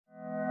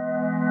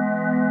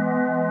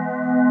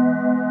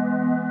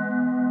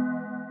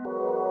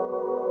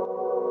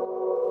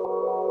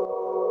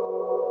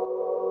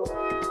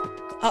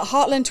At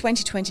Heartland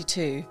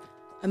 2022,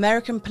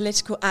 American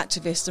political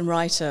activist and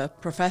writer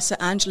Professor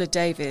Angela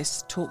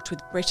Davis talked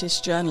with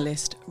British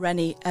journalist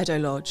Reni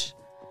Eddo-Lodge,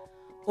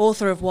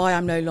 author of Why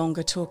I'm No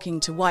Longer Talking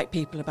to White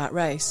People About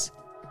Race.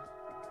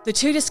 The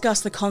two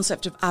discuss the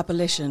concept of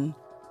abolition.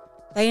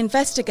 They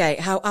investigate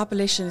how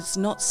abolition is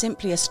not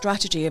simply a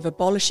strategy of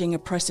abolishing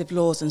oppressive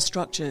laws and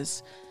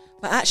structures,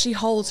 but actually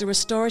holds a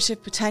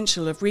restorative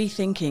potential of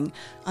rethinking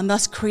and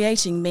thus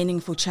creating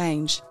meaningful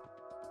change.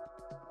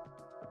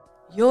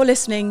 You're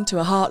listening to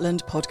a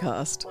Heartland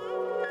podcast.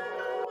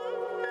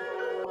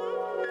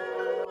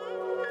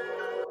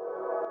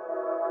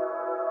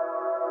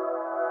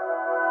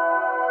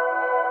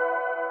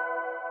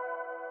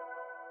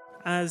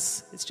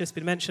 As it's just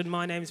been mentioned,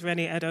 my name is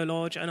Reni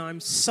Eddo-Lodge, and I'm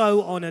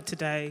so honoured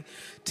today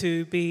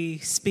to be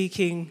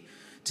speaking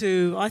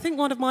to, I think,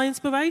 one of my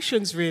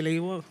inspirations, really.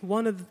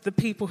 One of the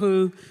people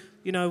who,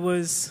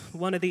 was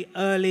one of the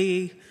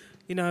early,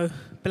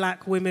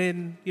 black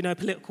women,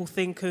 political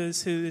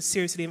thinkers who has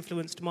seriously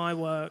influenced my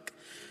work,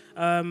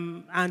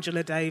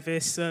 Angela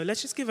Davis. So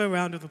let's just give her a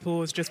round of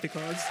applause just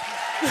because.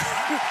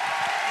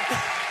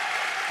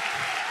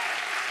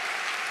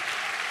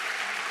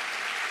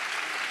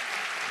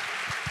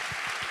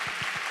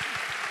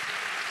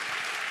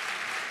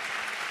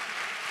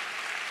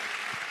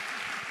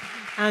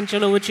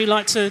 Angela, would you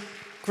like to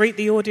greet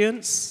the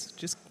audience?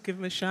 Just give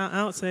them a shout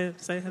out, say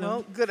hello.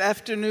 Well, good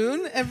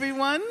afternoon,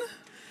 everyone.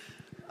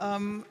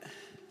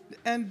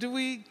 And do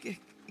we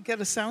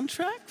get a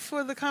soundtrack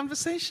for the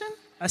conversation?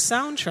 A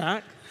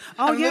soundtrack?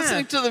 Oh, I'm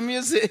listening to the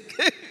music.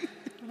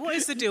 What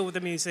is the deal with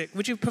the music?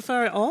 Would you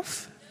prefer it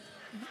off?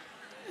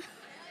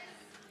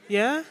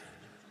 Yeah?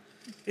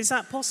 Is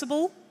that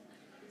possible?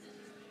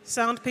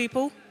 Sound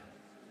people?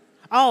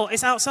 Oh,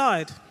 it's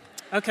outside.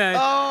 Okay.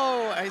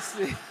 Oh, I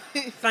see.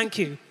 Thank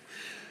you.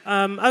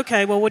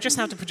 Okay, well, we'll just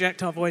have to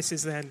project our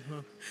voices then.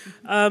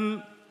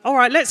 All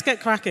right, let's get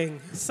cracking.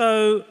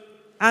 So,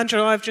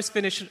 Angela, I've just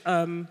finished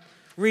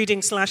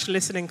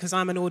reading/listening, because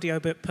I'm an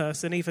audiobook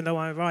person, even though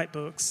I write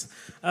books,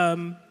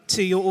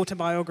 to your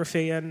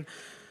autobiography. And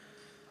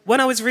when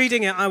I was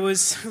reading it, I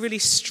was really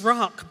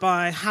struck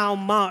by how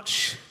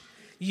much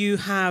you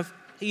had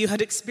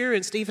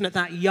experienced even at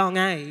that young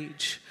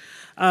age.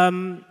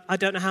 I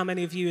don't know how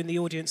many of you in the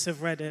audience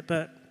have read it,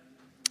 but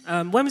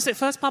when was it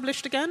first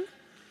published again?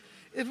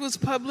 It was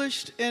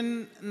published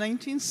in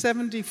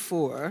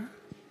 1974.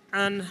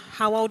 And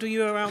how old were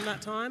you around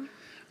that time?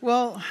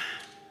 Well,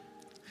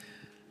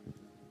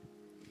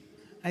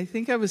 I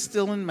think I was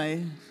still in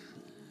my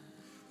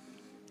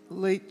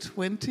late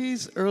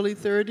 20s, early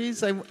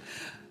 30s.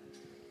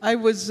 I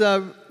was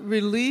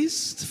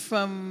released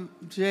from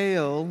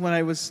jail when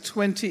I was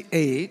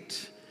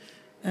 28,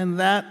 and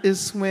that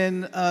is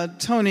when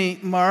Toni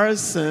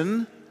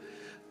Morrison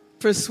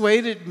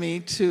persuaded me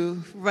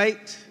to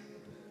write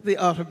the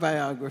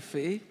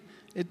autobiography.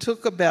 It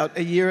took about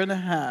a year and a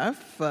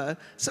half.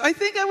 So I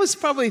think I was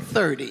probably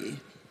 30.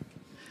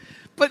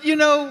 But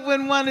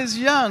when one is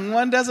young,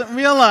 one doesn't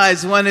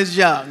realize one is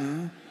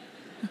young.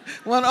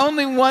 One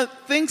only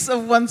thinks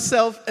of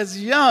oneself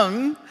as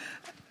young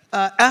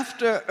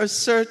after a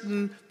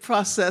certain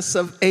process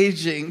of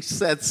aging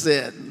sets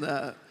in.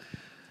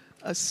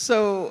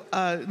 So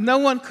no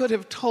one could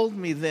have told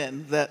me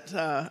then that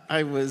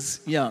I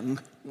was young.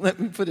 Let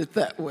me put it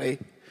that way.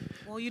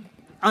 Well,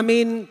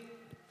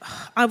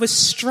 I was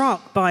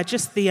struck by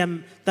just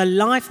the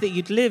life that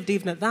you'd lived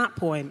even at that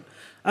point.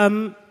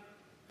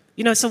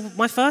 So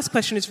my first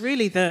question is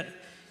really that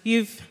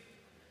you've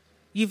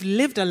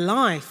lived a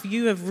life.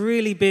 You have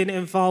really been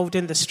involved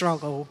in the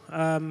struggle.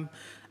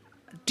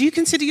 Do you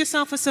consider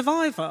yourself a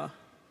survivor?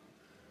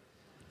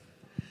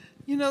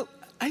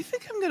 I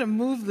think I'm going to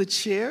move the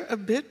chair a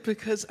bit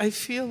because I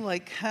feel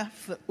like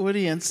half the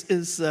audience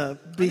is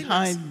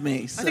behind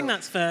me. I think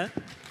that's fair.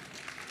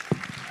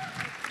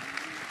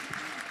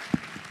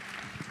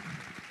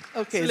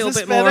 Okay, it's a little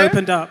bit better? more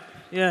opened up.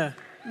 Yeah.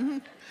 Mm-hmm.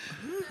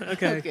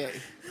 Okay.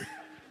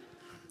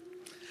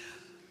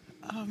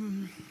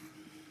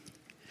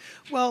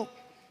 Well,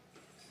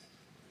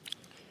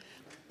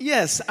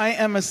 yes, I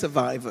am a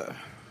survivor.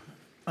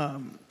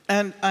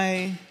 And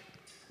I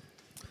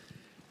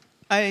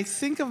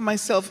think of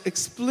myself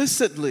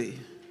explicitly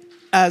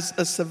as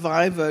a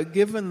survivor,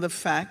 given the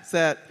fact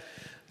that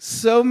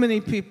so many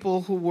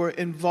people who were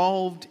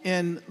involved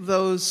in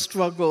those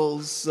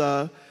struggles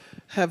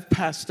have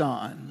passed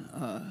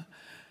on.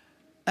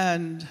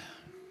 And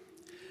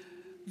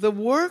the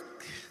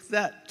work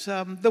that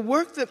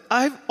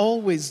I've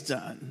always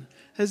done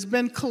has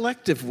been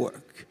collective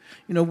work.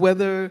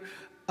 Whether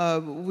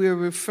we're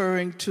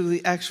referring to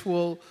the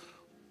actual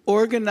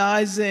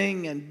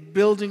organizing and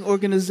building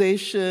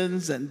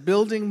organizations and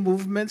building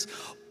movements,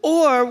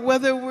 or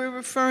whether we're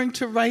referring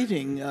to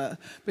writing,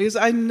 because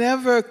I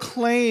never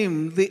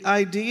claim the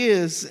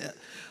ideas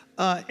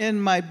in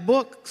my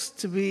books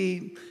to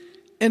be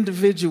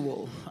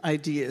individual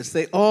ideas.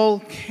 They all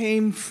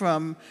came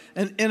from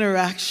an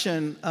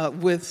interaction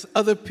with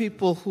other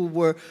people who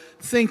were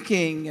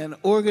thinking and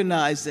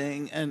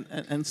organizing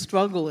and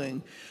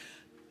struggling.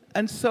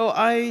 And so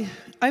I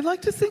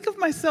like to think of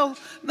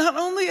myself not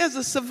only as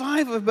a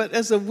survivor, but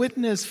as a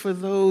witness for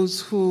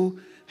those who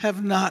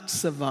have not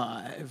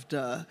survived,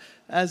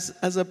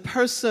 as a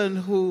person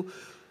who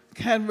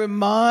can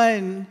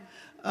remind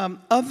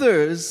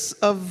others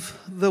of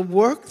the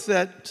work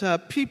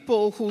that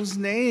people whose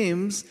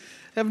names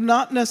have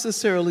not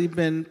necessarily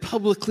been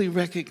publicly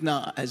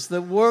recognized,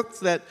 the work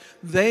that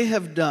they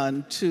have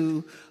done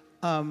to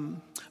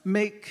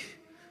make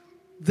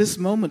this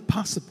moment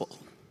possible.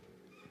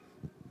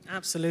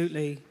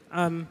 Absolutely.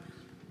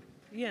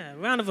 Yeah,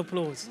 round of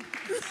applause.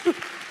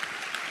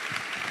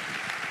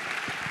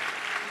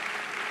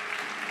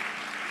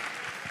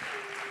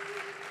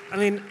 I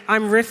mean,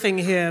 I'm riffing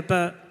here,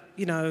 but,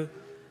 you know,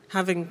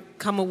 having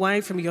come away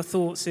from your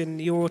thoughts in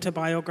your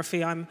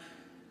autobiography,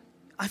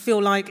 I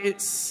feel like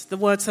it's the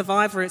word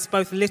survivor, it's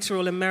both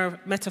literal and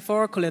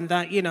metaphorical in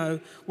that, you know,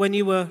 when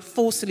you were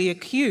falsely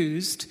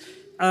accused,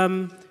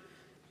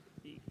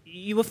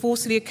 you were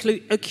falsely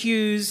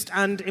accused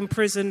and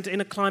imprisoned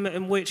in a climate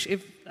in which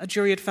if a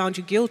jury had found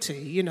you guilty,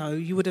 you know,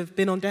 you would have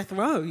been on death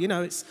row. You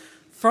know, it's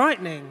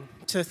frightening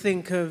to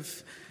think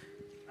of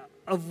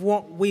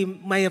what we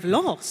may have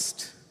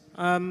lost.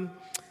 But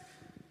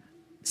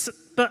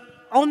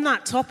on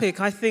that topic,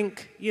 I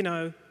think, you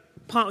know,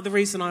 part of the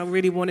reason I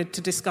really wanted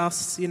to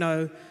discuss, you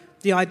know,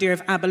 the idea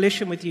of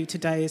abolition with you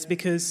today is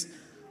because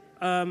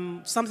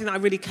something that I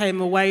really came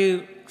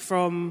away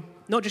from,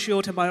 not just your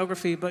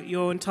autobiography, but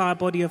your entire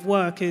body of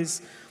work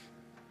is,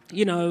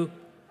 you know,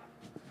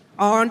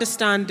 our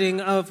understanding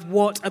of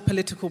what a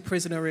political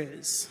prisoner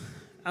is.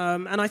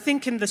 And I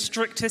think in the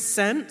strictest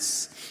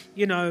sense,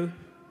 you know,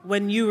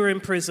 when you were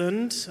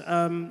imprisoned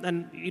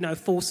and, you know,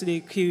 falsely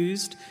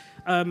accused,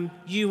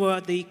 you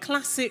were the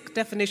classic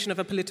definition of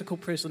a political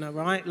prisoner,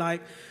 right?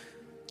 Like,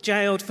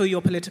 jailed for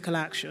your political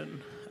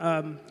action.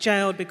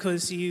 Jailed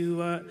because you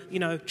were, you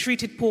know,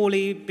 treated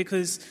poorly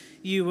because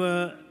you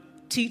were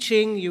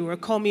teaching, you were a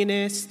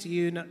communist,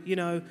 you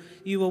know,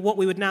 you were what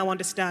we would now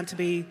understand to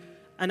be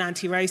an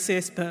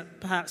anti-racist,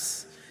 but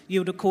perhaps you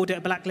would have called it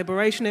a black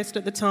liberationist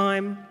at the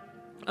time.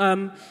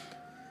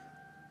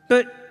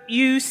 But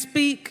you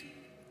speak,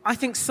 I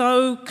think,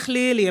 so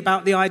clearly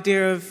about the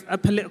idea of a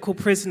political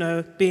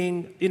prisoner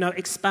being, you know,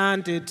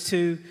 expanded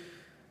to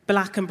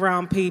black and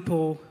brown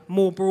people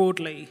more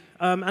broadly.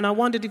 And I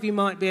wondered if you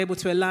might be able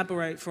to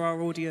elaborate for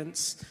our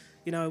audience,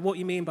 you know, what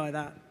you mean by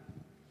that.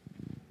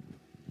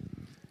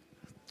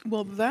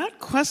 Well, that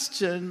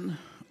question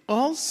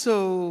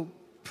also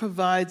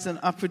provides an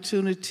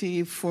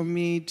opportunity for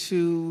me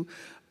to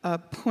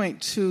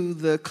point to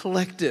the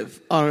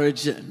collective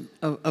origin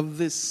of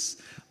this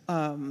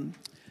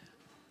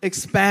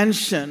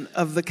expansion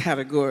of the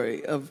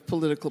category of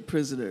political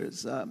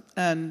prisoners.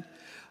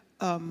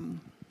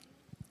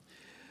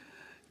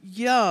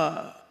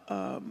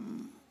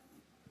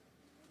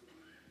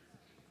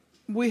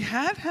 We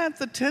had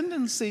the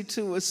tendency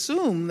to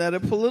assume that a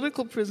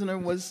political prisoner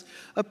was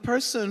a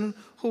person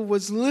who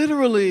was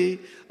literally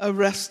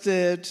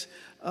arrested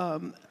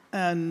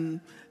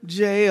and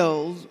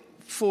jailed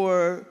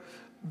for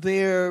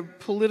their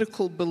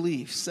political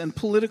beliefs and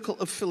political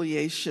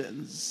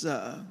affiliations.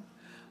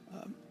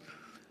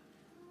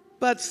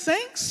 But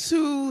thanks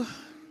to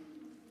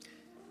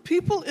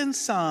people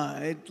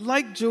inside,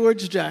 like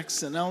George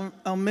Jackson,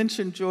 I'll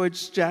mention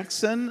George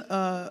Jackson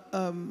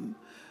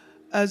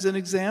as an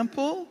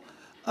example,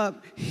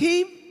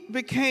 he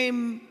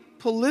became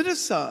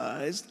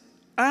politicized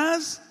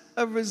as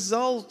a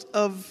result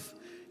of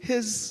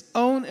his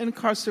own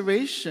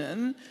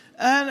incarceration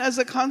and as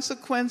a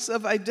consequence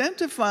of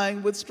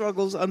identifying with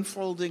struggles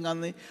unfolding on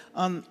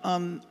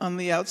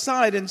the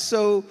outside. And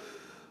so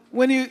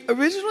when he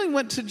originally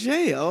went to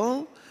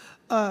jail,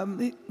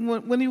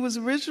 when he was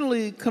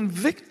originally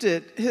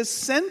convicted, his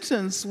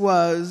sentence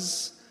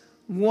was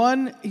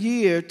 1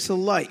 year to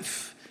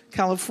life.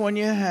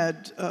 California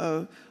had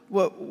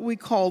what we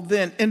called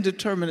then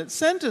indeterminate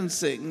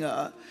sentencing.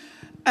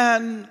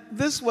 And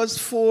this was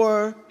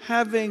for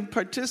having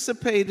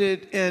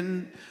participated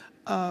in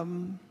a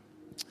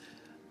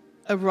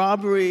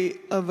robbery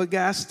of a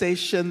gas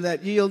station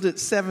that yielded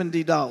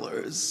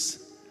 $70.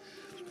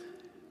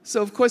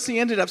 So, of course, he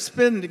ended up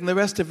spending the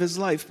rest of his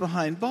life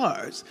behind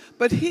bars.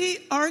 But he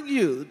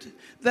argued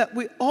that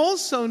we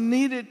also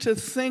needed to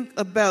think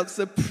about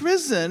the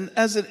prison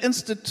as an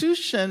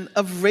institution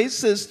of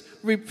racist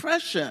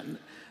repression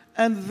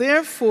and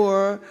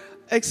therefore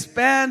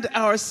expand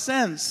our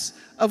sense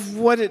of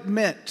what it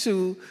meant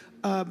to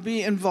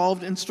be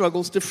involved in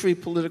struggles to free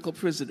political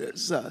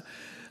prisoners.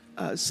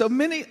 So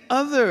many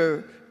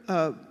other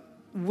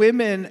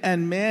women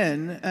and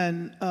men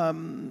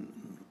and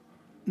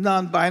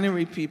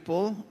non-binary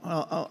people,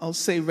 I'll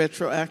say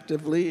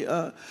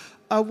retroactively,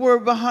 were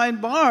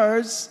behind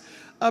bars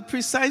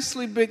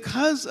precisely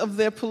because of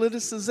their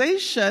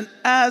politicization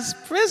as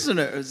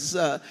prisoners,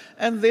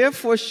 and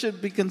therefore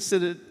should be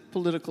considered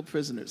political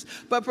prisoners.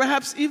 But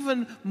perhaps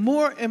even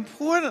more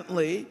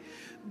importantly,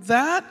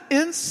 that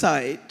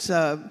insight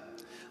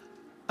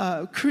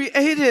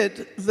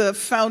created the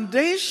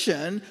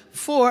foundation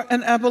for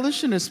an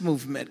abolitionist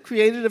movement,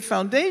 created a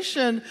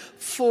foundation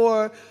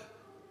for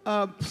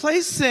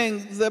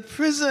placing the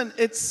prison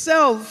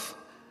itself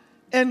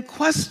in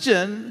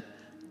question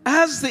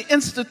as the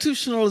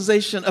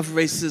institutionalization of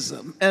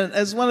racism and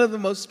as one of the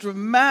most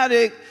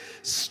dramatic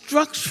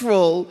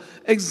structural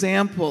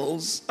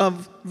examples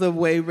of the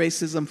way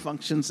racism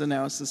functions in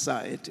our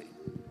society.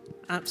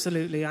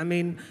 Absolutely. I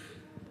mean,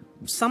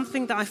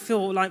 something that I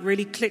feel like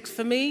really clicked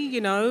for me,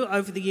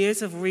 over the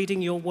years of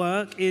reading your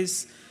work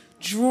is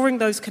drawing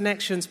those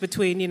connections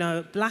between,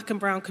 black and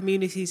brown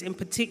communities in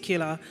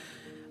particular,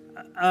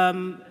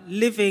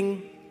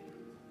 living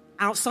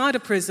outside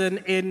of prison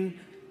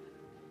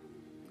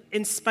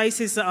in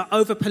spaces that are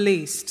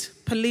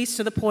over-policed, policed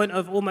to the point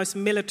of almost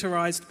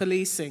militarized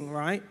policing,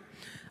 right?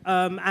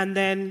 And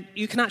then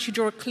you can actually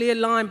draw a clear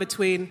line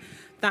between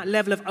that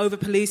level of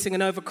over-policing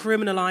and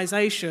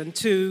over-criminalization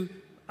to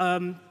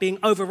being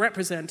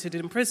overrepresented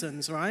in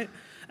prisons, right?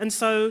 And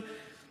so,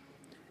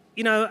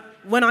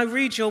 when I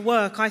read your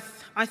work, I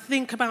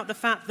think about the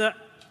fact that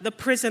the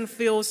prison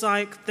feels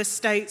like the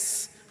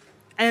state's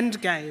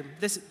end game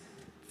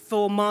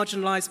for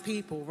marginalized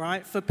people,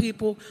 right? For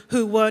people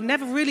who were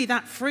never really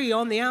that free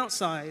on the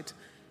outside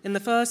in the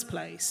first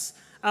place.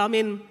 I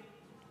mean,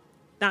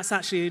 that's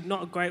actually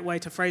not a great way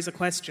to phrase a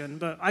question,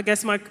 but I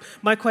guess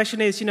my question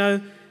is,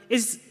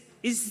 is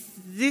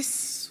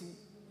this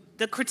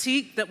the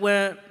critique that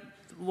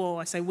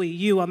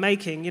you are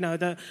making,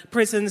 that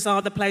prisons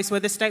are the place where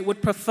the state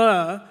would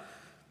prefer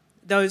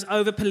those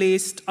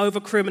over-policed,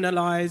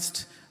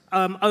 over-criminalized,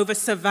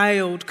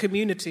 over-surveilled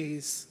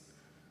communities?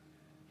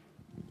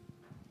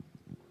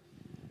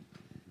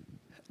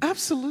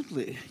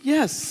 Absolutely,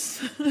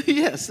 yes,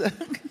 yes.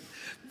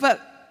 But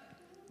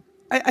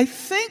I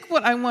think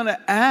what I want to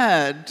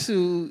add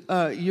to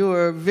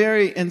your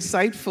very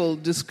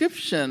insightful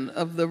description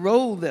of the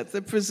role that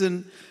the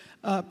prison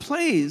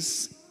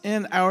plays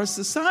in our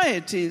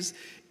societies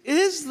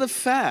is the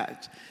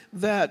fact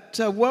that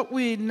what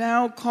we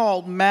now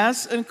call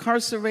mass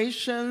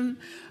incarceration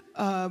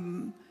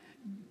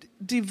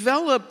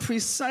developed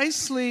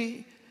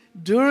precisely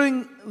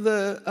during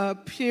the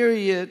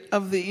period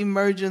of the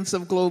emergence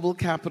of global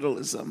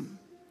capitalism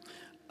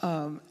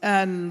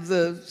and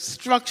the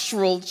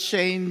structural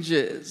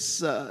changes,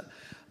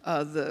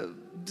 the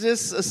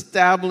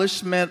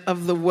disestablishment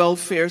of the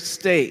welfare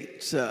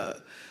state,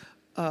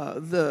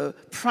 the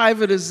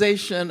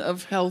privatization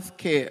of health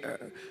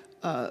care,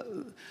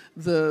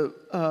 the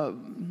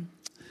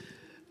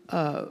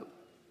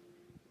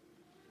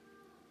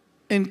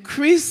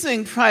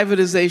increasing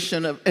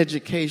privatization of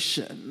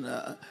education.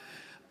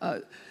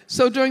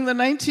 So during the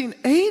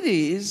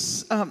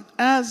 1980s,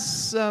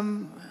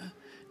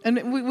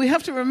 and we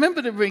have to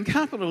remember to bring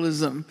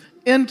capitalism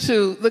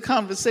into the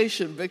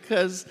conversation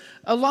because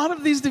a lot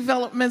of these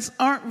developments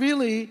aren't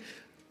really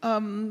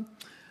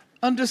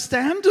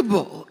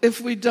understandable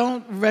if we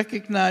don't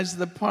recognize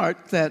the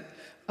part that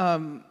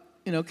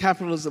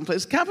capitalism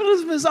plays.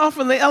 Capitalism is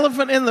often the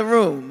elephant in the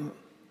room,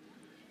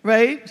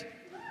 right?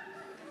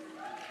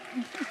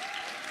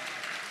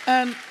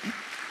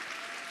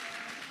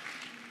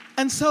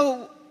 And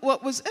so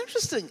what was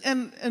interesting,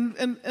 and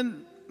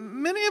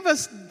many of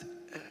us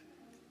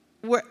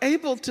were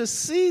able to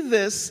see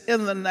this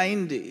in the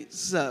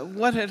 90s,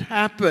 what had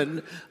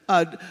happened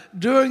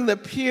during the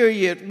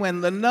period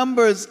when the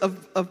numbers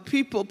of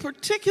people,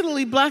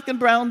 particularly black and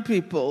brown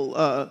people,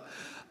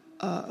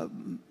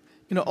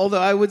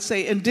 although I would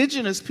say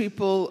indigenous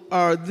people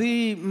are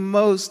the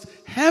most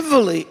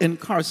heavily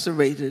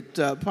incarcerated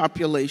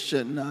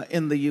population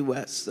in the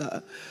U.S.,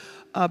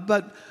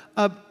 but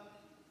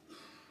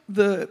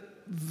the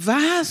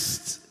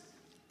vast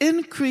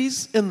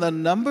increase in the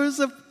numbers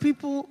of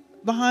people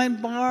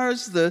behind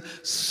bars, the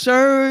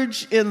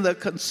surge in the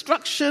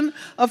construction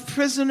of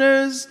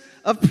prisons,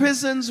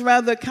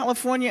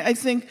 California, I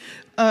think,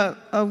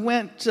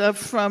 went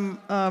from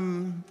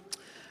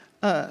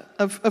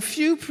a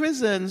few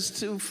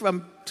prisons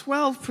from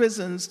 12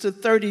 prisons to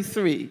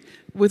 33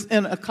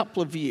 within a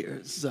couple of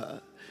years.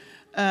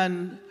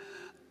 And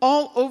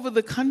all over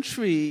the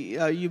country,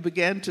 you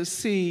began to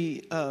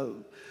see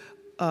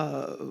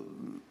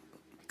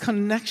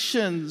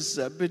connections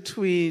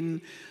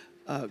between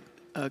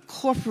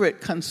corporate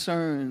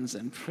concerns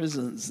and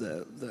prisons,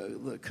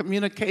 the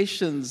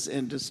communications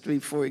industry,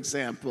 for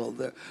example,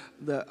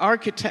 the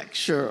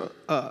architectural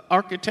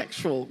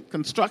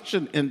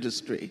construction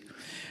industry.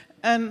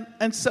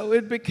 And so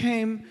it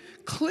became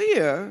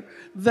clear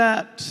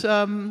that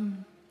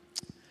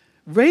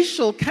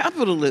racial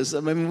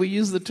capitalism, I mean, we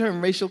use the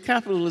term racial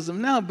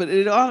capitalism now, but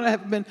it ought to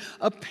have been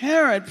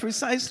apparent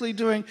precisely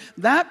during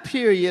that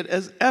period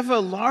as ever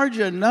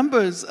larger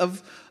numbers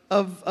of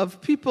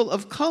people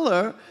of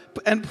color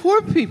and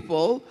poor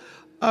people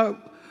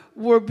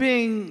were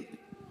being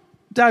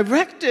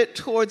directed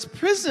towards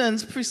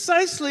prisons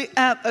precisely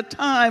at a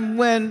time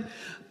when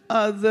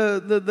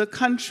the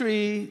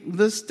country,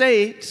 the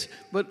state,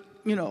 but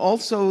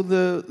also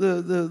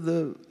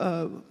the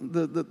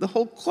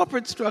whole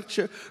corporate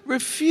structure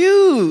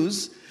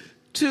refused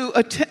to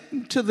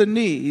attend to the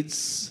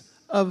needs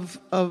of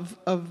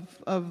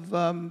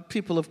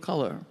people of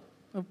color,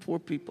 of poor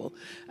people.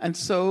 And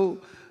so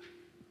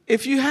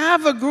if you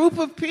have a group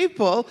of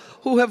people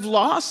who have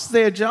lost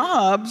their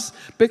jobs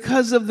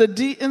because of the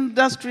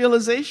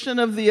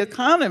deindustrialization of the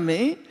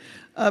economy,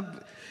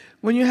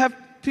 when you have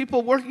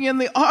people working in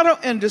the auto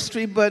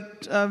industry,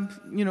 but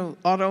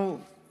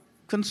auto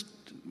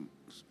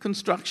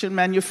construction,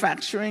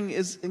 manufacturing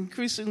is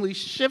increasingly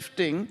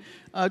shifting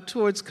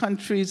towards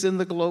countries in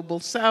the global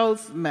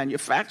south.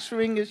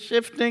 Manufacturing is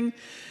shifting.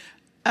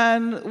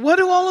 And what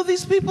do all of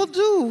these people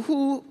do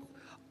who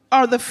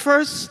are the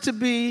first to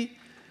be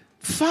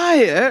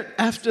fired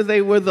after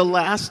they were the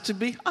last to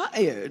be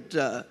hired?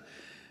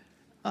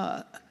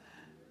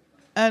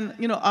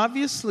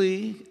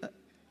 Obviously,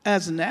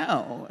 as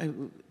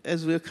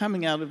we're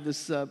coming out of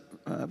this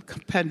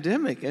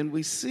pandemic, and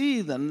we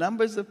see the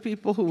numbers of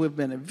people who have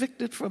been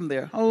evicted from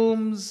their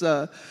homes,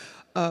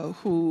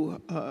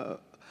 who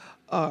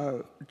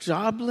are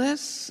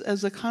jobless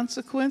as a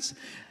consequence,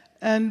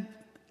 and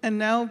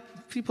now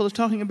people are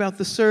talking about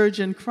the surge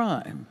in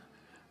crime,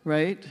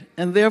 right?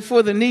 And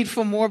therefore the need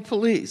for more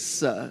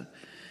police. And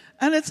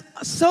it's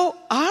so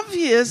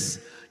obvious,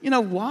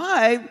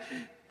 why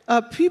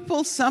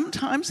people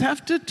sometimes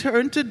have to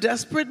turn to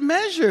desperate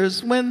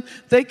measures when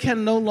they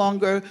can no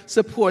longer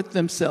support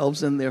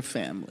themselves and their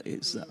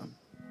families.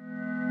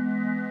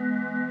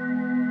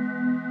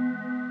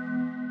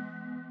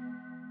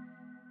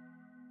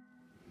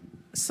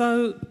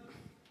 So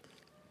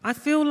I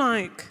feel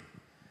like,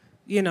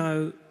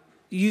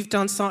 you've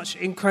done such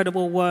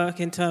incredible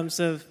work in terms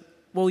of,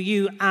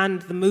 you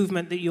and the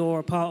movement that you're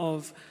a part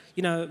of,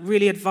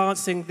 really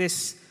advancing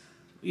this,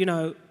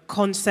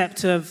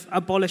 concept of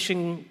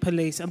abolishing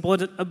police,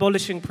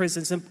 abolishing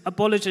prisons, and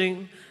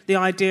abolishing the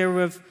idea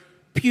of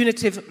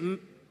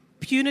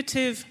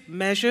punitive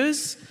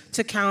measures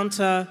to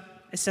counter,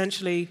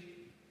 essentially,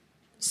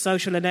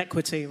 social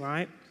inequity,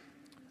 right?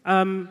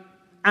 And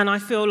I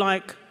feel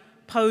like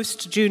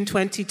post-June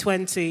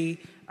 2020,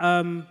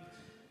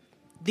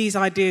 these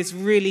ideas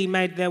really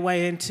made their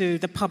way into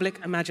the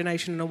public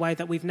imagination in a way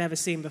that we've never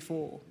seen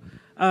before.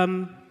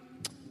 And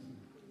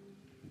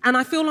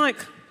I feel like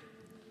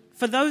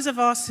for those of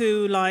us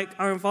who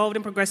are involved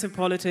in progressive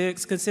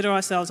politics, consider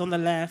ourselves on the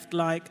left,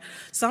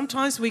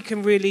 sometimes we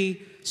can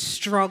really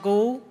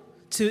struggle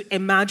to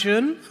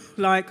imagine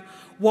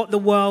what the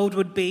world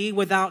would be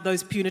without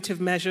those punitive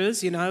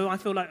measures. I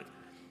feel like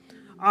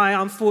I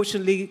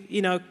unfortunately,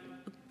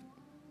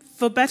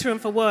 for better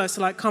and for worse,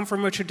 come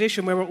from a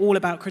tradition where we're all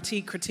about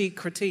critique,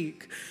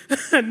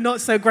 and not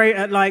so great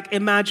at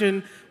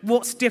imagine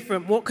what's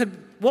different, what could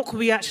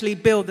we actually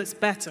build that's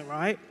better,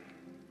 right?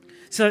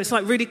 So it's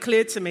really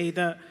clear to me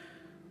that,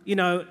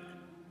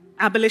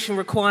 abolition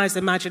requires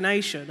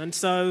imagination. And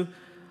so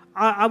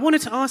I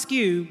wanted to ask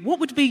you, what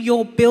would be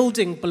your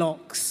building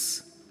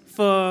blocks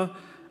for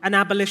an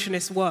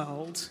abolitionist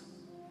world?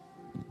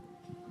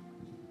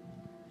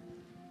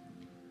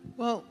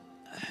 Well,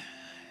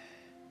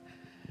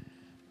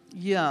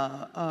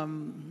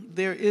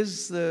 there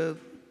is the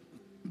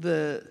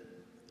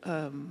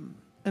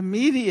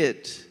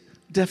immediate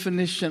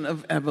definition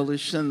of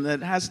abolition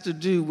that has to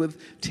do with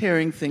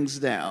tearing things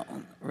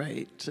down,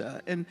 right?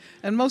 And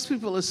most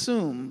people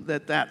assume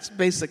that that's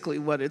basically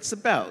what it's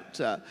about.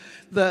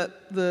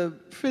 The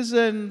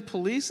prison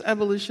police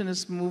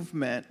abolitionist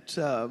movement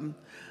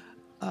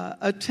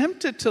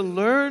attempted to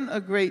learn a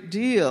great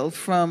deal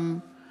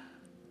from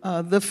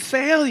the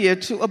failure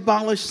to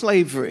abolish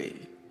slavery.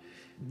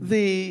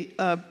 The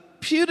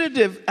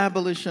putative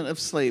abolition of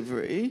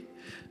slavery,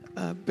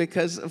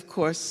 because, of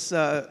course,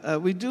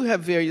 we do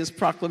have various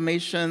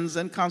proclamations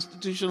and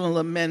constitutional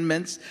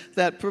amendments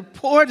that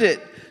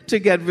purported to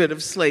get rid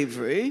of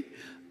slavery,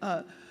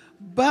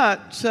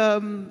 but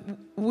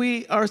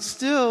we are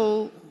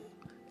still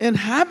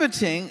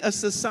inhabiting a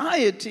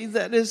society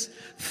that is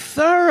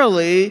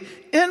thoroughly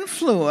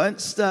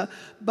influenced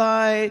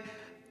by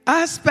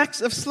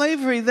aspects of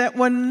slavery that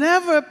were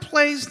never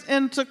placed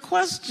into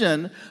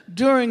question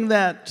during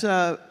that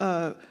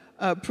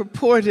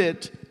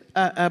purported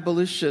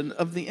abolition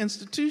of the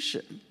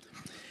institution.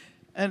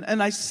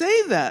 And I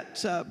say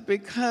that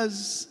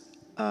because,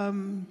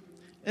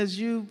 as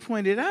you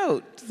pointed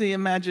out, the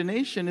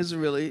imagination is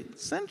really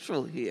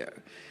central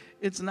here.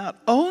 It's not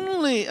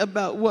only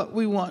about what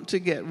we want to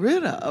get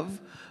rid of,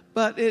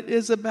 but it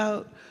is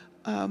about,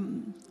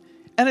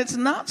 and it's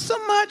not so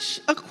much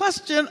a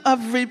question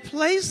of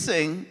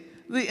replacing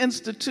the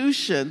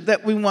institution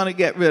that we want to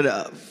get rid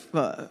of.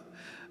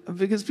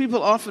 Because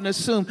people often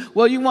assume,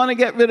 well, you want to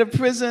get rid of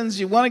prisons,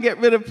 you want to get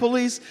rid of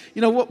police,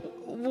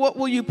 what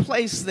will you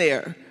place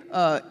there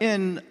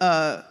in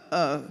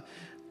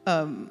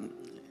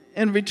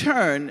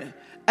return?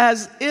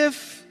 As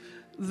if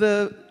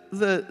the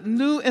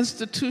new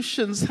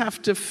institutions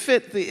have to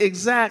fit the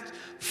exact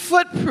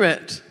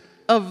footprint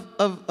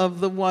of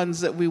the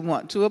ones that we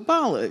want to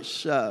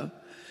abolish.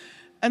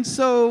 And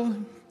so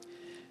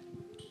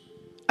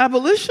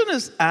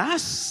abolitionists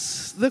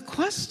ask the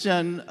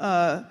question,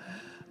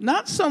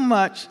 not so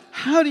much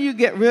how do you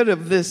get rid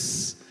of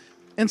this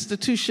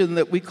institution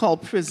that we call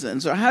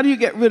prisons, or how do you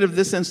get rid of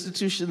this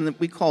institution that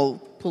we call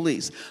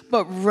police,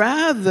 but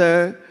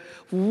rather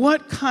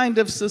what kind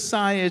of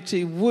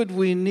society would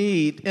we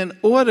need in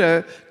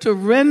order to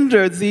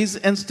render these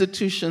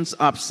institutions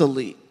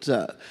obsolete?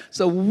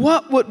 So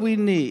what would we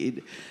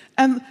need?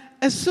 And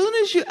as soon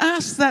as you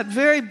ask that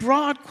very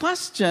broad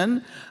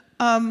question,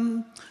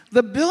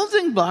 the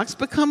building blocks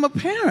become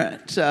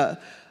apparent.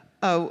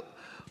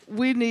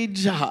 We need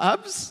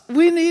jobs,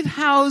 we need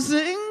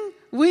housing,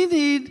 we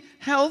need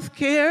health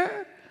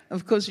care.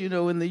 Of course, you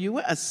know, in the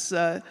U.S.,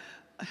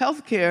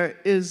 health care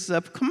is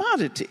a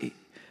commodity.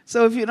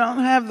 So if you don't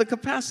have the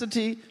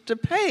capacity to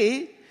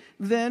pay,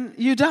 then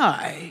you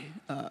die.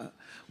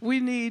 We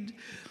need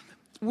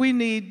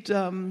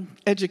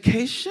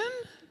education.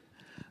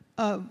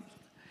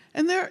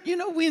 And there, you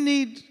know, we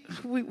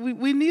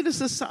need a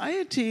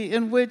society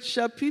in which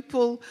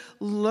people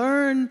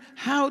learn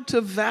how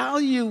to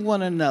value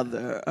one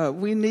another.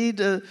 We need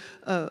a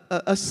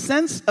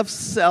sense of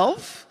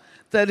self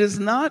that is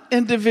not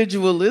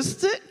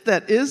individualistic,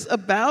 that is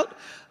about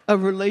a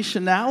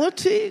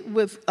relationality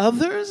with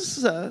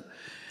others.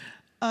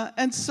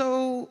 And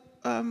so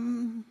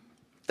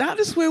that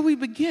is where we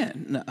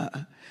begin.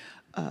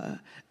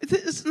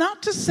 It's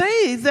not to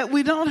say that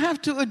we don't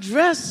have to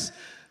address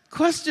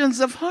questions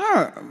of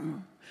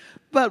harm,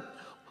 but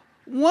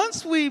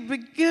once we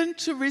begin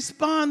to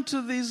respond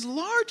to these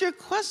larger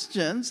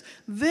questions,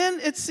 then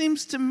it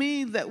seems to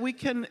me that we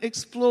can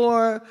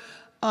explore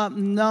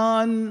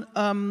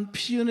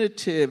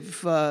non-punitive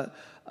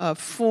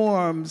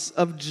forms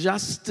of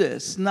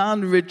justice,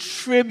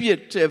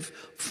 non-retributive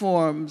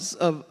forms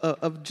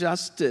of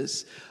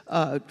justice,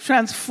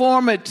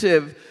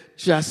 transformative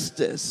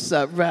justice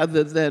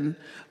rather than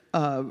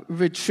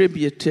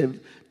retributive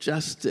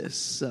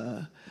justice.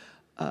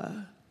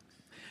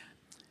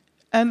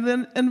 And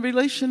then in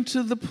relation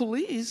to the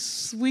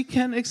police, we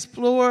can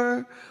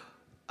explore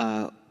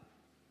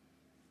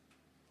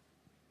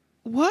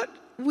what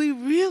we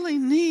really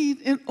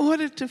need in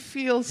order to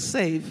feel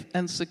safe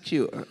and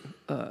secure.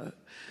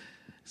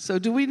 So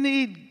do we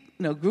need, you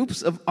know,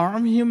 groups of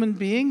armed human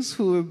beings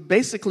who are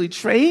basically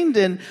trained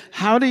in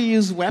how to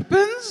use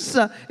weapons?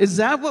 Is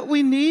that what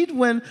we need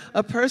when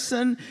a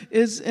person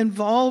is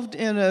involved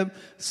in a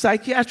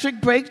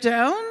psychiatric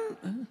breakdown?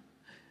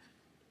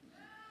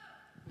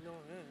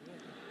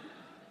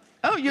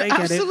 Oh, you're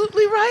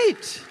absolutely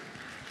right.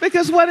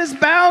 Because what is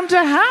bound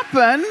to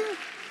happen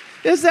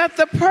is that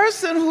the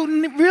person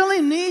who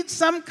really needs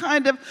some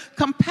kind of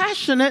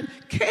compassionate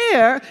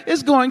care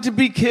is going to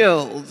be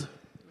killed.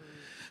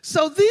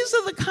 So these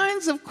are the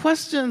kinds of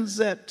questions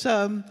that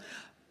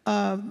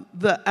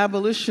the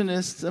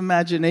abolitionist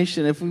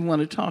imagination, if we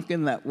want to talk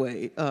in that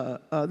way,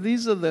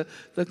 these are the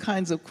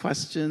kinds of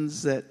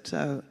questions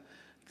that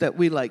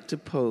we like to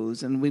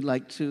pose and we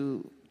like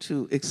to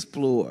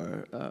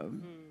explore.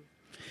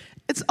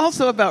 It's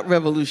also about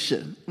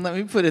revolution. Let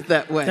me put it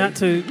that way. That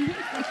too.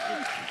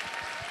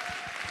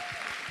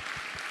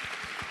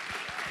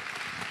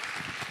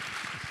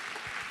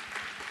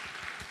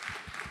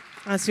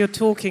 As you're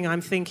talking,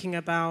 I'm thinking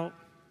about,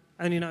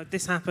 and you know,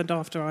 this happened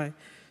after I,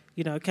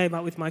 you know, came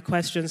up with my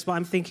questions, but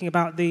I'm thinking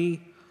about the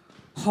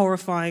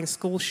horrifying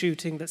school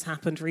shooting that's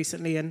happened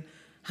recently and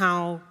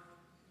how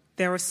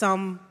there are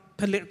some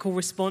political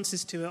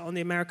responses to it on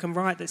the American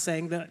right that's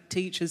saying that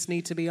teachers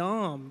need to be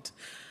armed.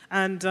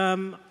 And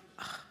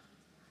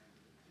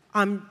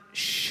I'm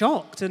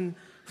shocked and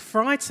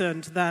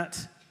frightened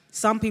that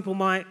some people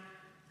might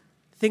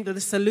think that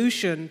the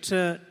solution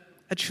to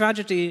a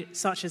tragedy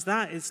such as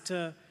that is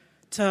to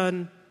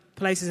turn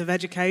places of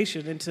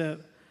education into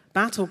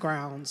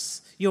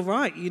battlegrounds. You're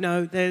right, you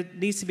know, there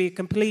needs to be a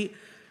complete,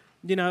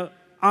 you know,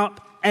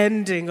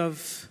 upending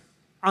of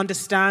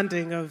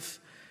understanding of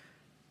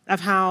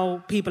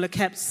how people are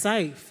kept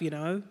safe, you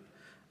know.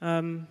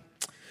 And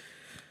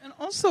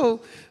also,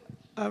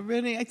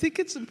 Rennie, I think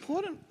it's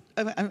important.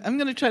 I'm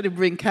going to try to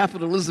bring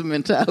capitalism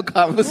into our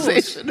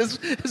conversation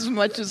as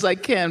much as I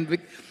can.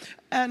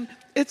 And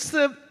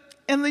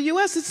in the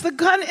U.S., it's the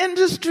gun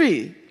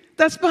industry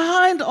that's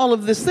behind all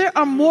of this. There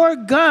are more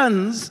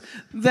guns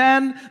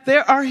than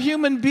there are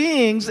human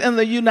beings in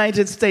the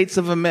United States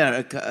of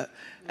America.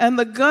 And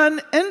the gun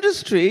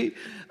industry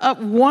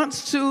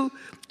wants to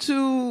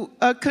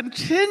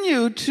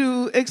continue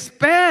to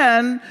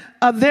expand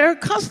their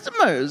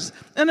customers.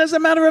 And as a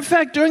matter of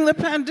fact, during the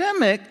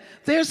pandemic,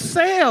 their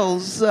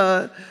sales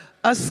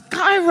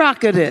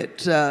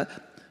skyrocketed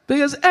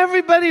because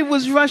everybody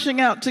was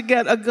rushing out to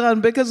get a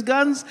gun because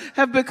guns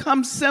have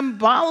become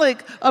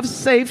symbolic of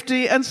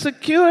safety and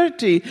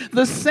security.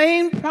 The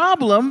same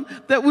problem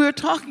that we're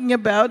talking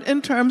about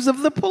in terms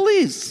of the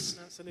police.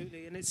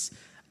 Absolutely, and it's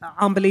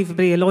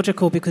unbelievably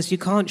illogical because you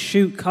can't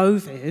shoot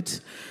COVID,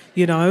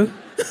 you know.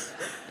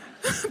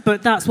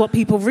 But that's what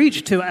people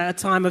reach to at a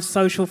time of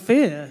social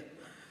fear.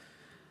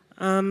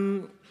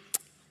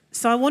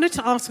 So I wanted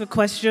to ask a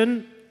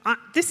question.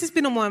 This has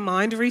been on my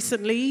mind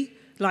recently,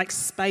 like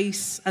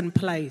space and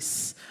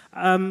place.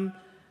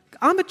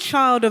 I'm a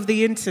child of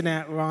the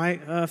internet,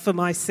 right, for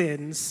my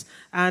sins.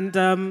 And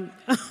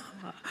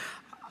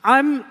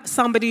I'm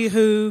somebody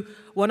who,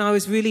 when I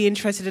was really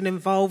interested and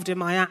involved in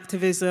my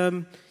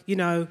activism,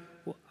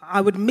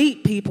 I would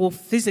meet people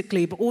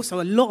physically, but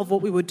also a lot of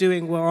what we were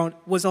doing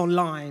was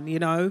online,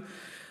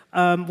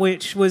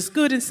 which was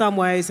good in some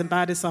ways and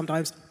bad in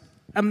sometimes.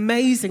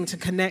 Amazing to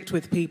connect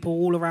with people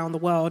all around the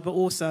world, but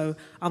also,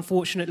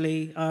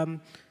 unfortunately,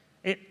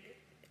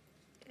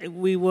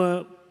 we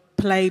were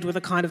played with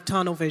a kind of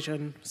tunnel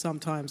vision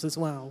sometimes as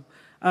well.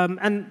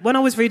 And when I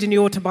was reading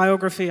your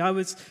autobiography, I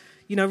was,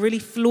 really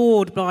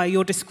floored by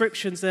your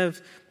descriptions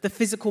of the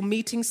physical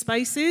meeting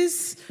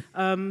spaces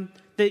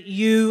that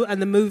you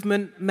and the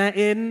movement met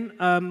in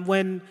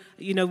when,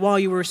 while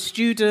you were a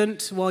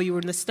student, while you were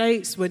in the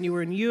States, when you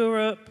were in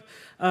Europe.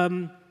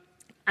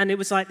 And it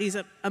was like these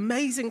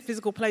amazing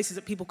physical places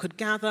that people could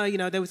gather.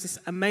 There was this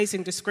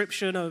amazing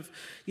description of,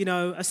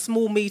 a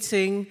small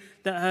meeting,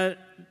 a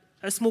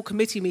small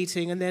committee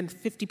meeting, and then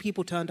 50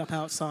 people turned up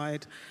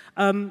outside.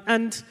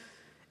 And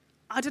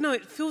I don't know,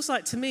 it feels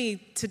like to me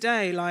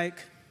today,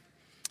 like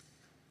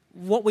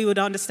what we would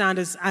understand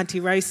as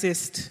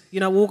anti-racist,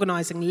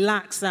 organizing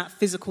lacks that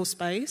physical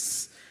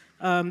space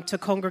to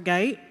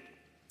congregate.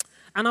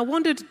 And I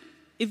wondered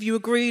if you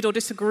agreed or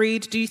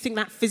disagreed. Do you think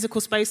that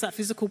physical space, that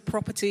physical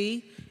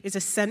property is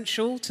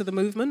essential to the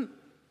movement?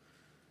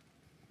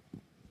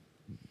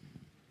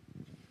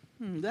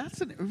 That's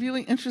a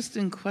really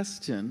interesting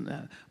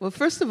question. Well,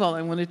 first of all,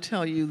 I want to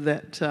tell you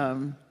that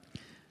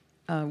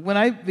when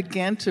I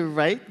began to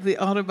write the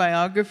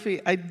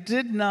autobiography, I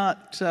did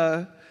not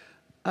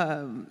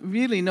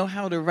really know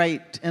how to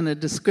write in a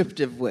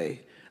descriptive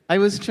way. I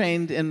was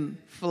trained in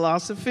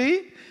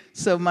philosophy,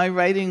 so my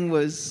writing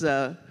was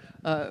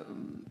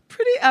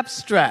pretty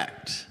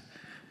abstract.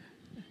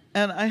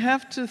 And I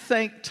have to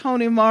thank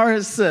Toni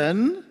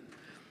Morrison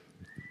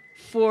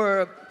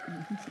for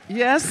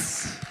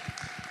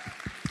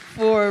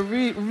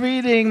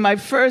reading my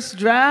first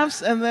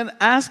drafts and then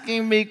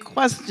asking me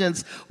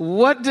questions.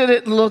 What did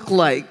it look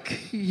like?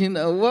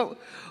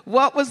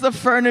 What was the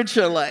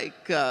furniture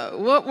like?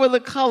 What were the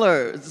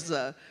colors?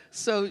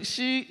 So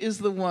she is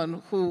the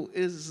one who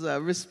is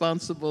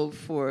responsible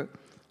for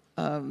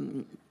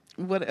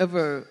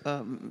whatever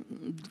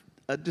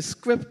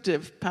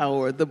descriptive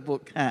power the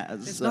book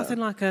has. There's nothing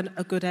like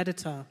a good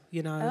editor,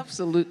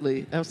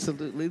 Absolutely,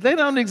 absolutely. They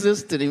don't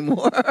exist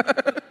anymore.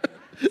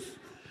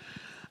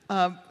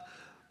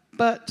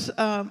 But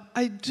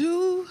I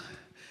do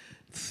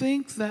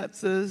think that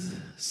the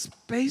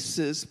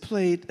spaces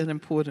played an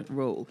important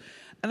role.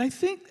 And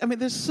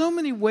there's so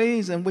many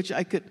ways in which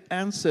I could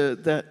answer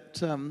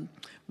that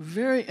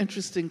very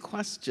interesting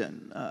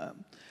question.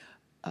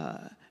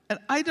 And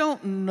I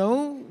don't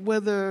know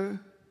whether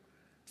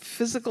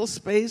physical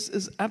space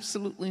is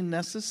absolutely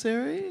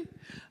necessary,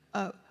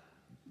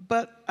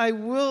 but I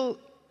will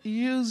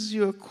use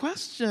your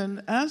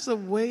question as a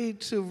way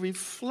to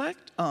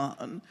reflect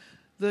on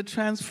the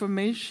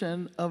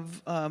transformation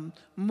of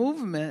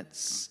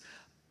movements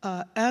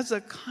as a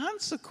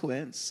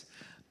consequence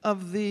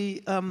of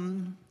the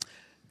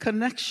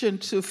connection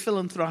to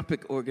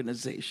philanthropic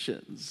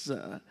organizations.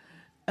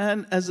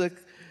 And as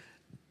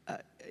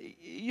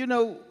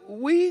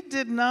we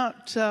didn't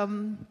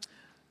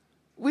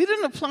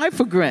apply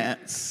for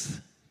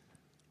grants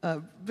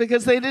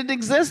because they didn't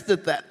exist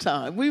at that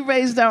time. We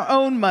raised our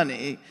own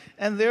money,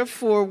 and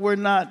therefore were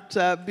not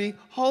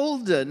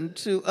beholden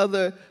to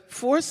other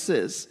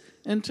forces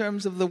in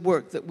terms of the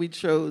work that we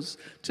chose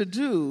to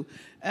do.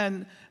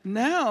 And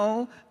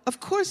now, of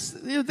course,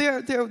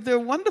 there are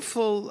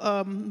wonderful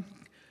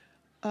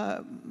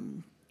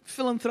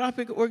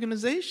philanthropic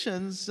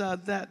organizations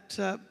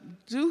that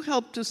do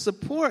help to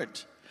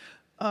support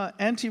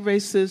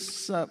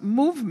anti-racist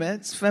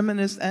movements,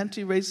 feminist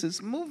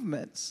anti-racist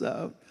movements.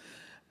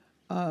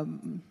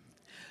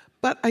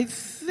 But I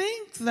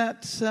think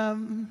that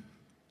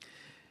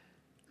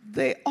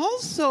they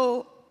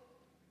also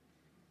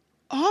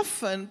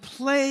often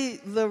play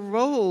the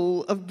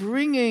role of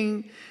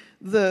bringing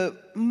the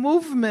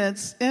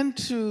movements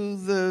into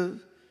the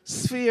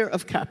sphere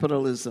of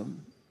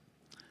capitalism.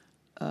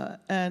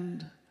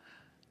 And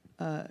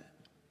I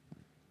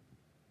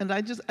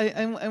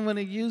want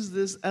to use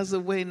this as a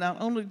way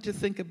not only to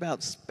think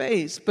about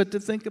space, but to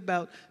think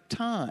about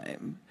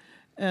time.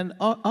 And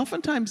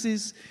oftentimes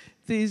these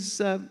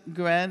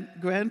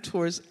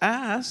grantors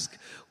ask,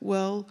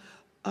 well,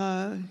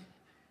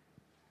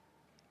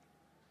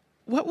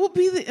 what will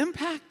be the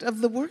impact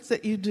of the work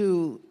that you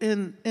do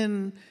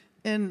in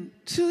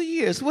 2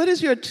 years? What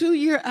is your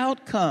 2-year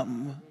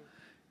outcome?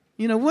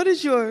 What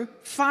is your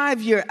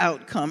 5-year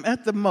outcome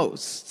at the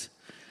most?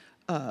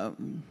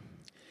 And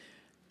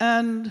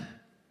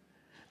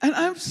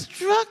I'm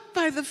struck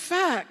by the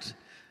fact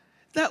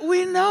that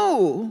we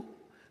know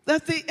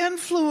that the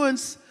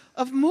influence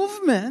of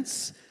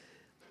movements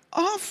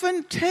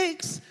often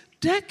takes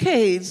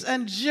decades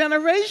and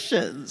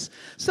generations.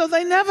 So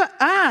they never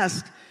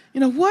ask,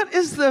 what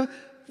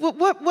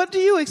do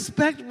you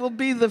expect will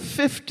be the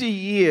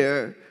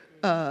 50-year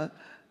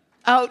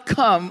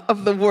outcome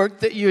of the work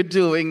that you're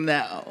doing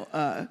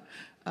now,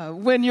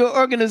 when your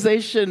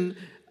organization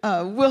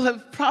will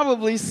have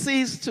probably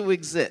ceased to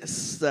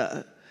exist.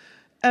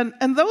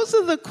 And those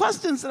are the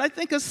questions that I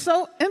think are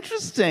so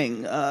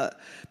interesting,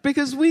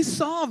 because we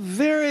saw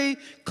very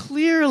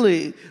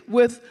clearly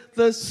with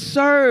the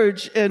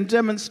surge in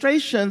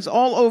demonstrations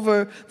all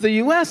over the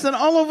U.S. and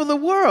all over the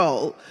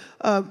world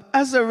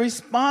as a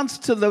response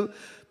to the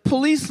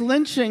police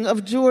lynching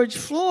of George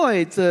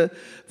Floyd, the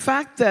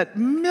fact that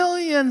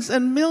millions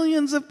and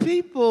millions of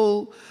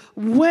people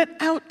went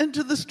out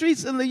into the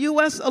streets. In the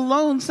U.S.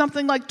 alone,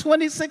 something like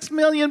 26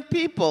 million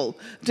people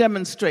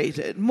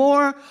demonstrated.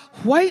 More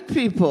white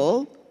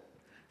people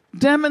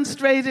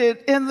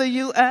demonstrated in the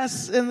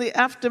U.S. in the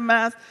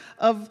aftermath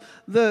of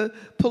the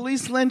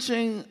police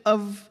lynching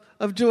of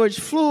George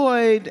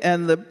Floyd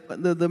and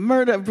the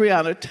murder of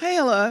Breonna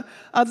Taylor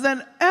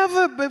than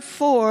ever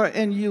before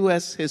in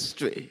U.S.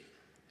 history.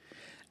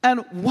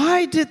 And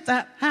why did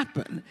that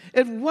happen?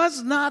 It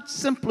was not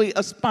simply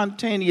a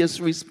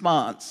spontaneous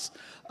response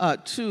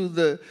to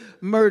the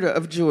murder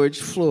of George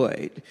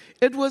Floyd.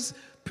 It was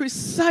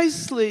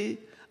precisely,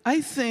 I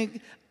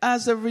think,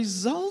 as a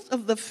result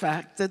of the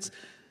fact that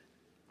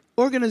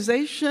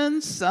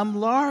organizations, some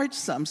large,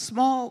 some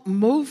small,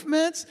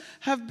 movements,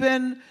 have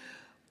been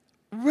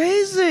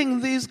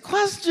raising these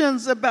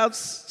questions about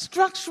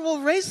structural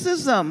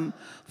racism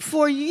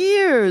for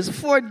years,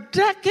 for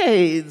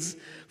decades,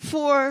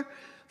 for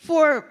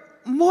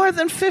more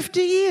than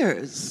 50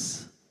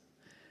 years.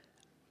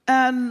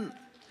 And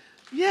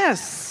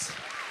yes,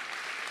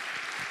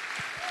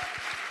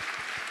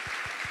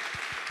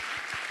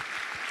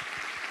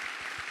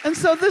 and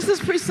so this is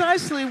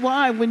precisely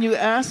why when you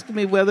asked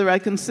me whether I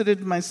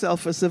considered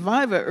myself a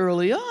survivor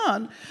early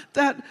on,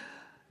 that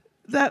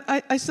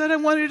I said I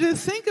wanted to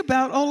think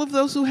about all of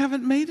those who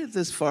haven't made it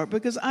this far,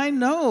 because I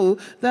know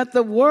that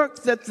the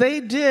work that they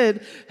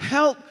did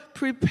helped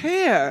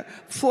prepare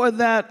for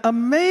that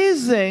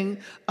amazing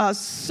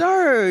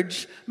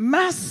surge,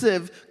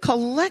 massive,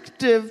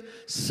 collective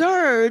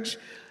surge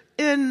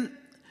in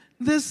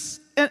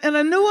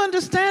a new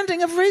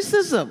understanding of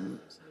racism.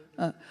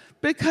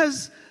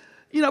 Because,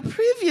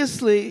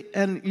 previously,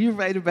 and you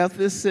write about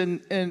this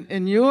in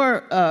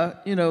your,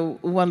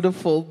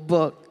 wonderful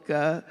book,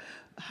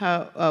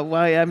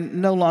 why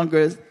I'm no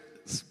longer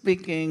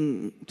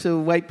speaking to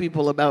white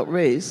people about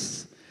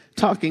race,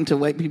 talking to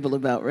white people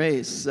about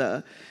race.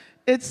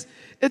 It's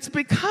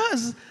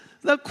because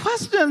the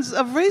questions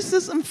of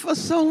racism for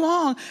so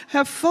long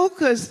have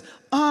focused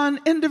on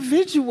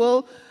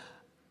individual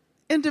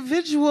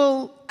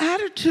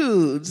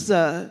attitudes.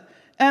 And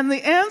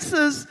the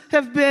answers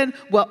have been,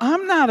 well,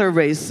 I'm not a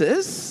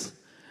racist.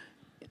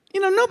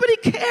 Nobody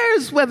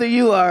cares whether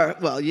you are,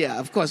 well, yeah,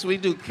 of course we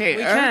do care.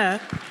 We care.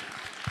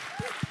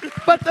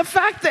 But the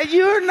fact that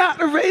you're not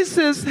a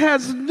racist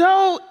has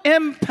no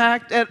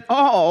impact at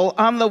all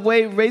on the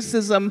way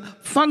racism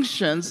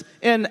functions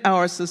in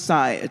our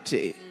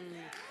society.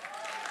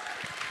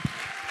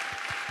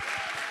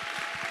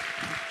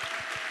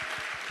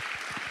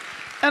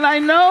 And I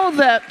know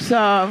that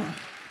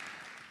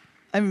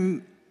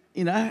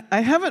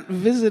I haven't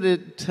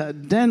visited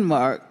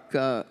Denmark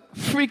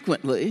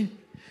frequently,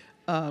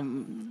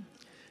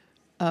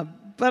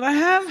 but I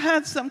have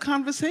had some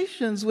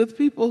conversations with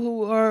people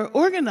who are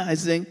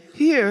organizing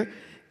here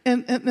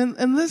in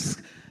this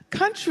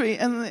country,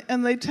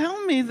 and they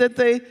tell me that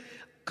they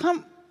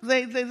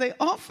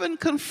often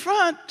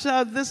confront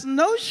this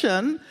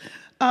notion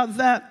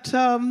that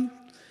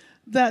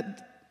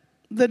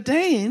the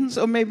Danes,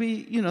 or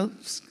maybe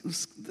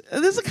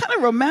there's a kind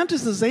of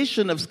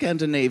romanticization of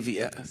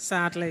Scandinavia.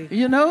 Sadly,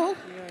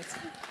 Yes.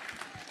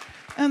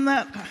 And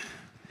that.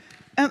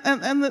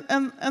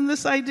 And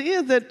this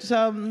idea that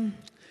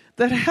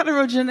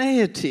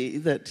heterogeneity,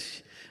 that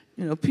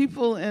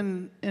people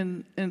in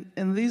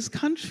these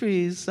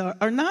countries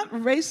are not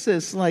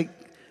racist like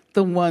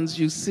the ones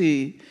you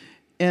see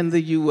in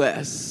the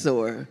U.S.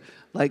 or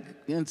like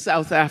in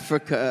South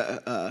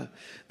Africa,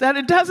 that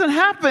it doesn't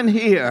happen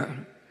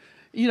here.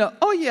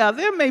 Oh yeah,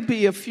 there may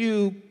be a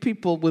few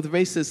people with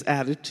racist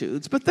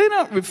attitudes, but they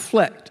don't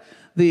reflect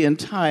the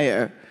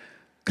entire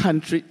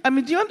country.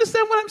 Do you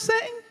understand what I'm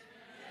saying?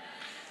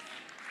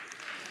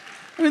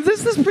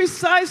 This is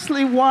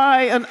precisely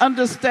why an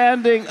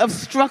understanding of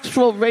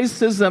structural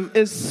racism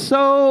is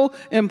so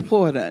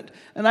important.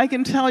 And I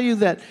can tell you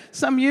that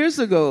some years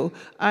ago,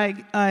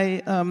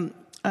 I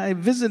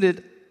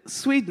visited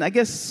Sweden. I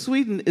guess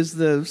Sweden is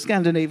the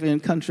Scandinavian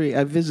country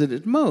I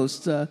visited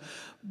most.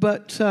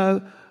 But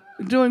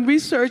doing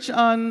research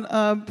on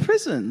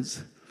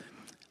prisons.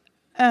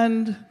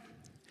 And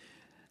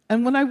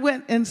when I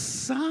went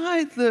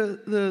inside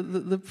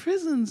the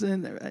prisons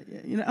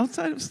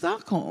outside of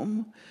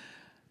Stockholm,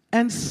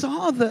 and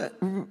saw the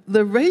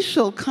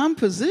racial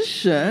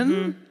composition.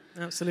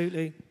 Mm-hmm.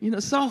 Absolutely.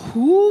 Saw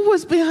who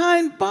was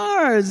behind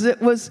bars.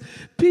 It was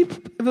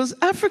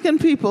African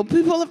people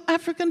of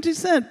African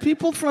descent,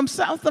 people from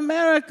South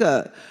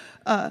America,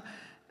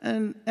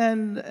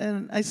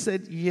 and I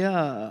said,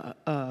 yeah,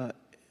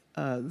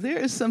 there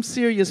is some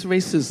serious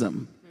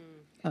racism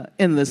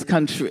in this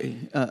country.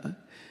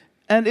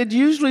 And it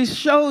usually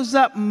shows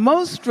up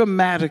most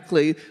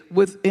dramatically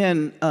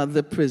within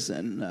the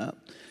prison.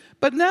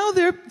 But now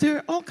there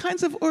are all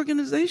kinds of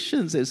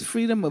organizations. There's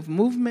freedom of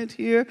movement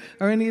here.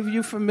 Are any of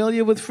you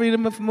familiar with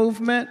freedom of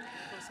movement?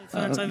 Some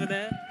friends over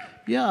there.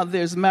 Yeah,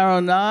 there's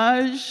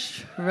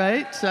Marronage,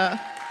 right?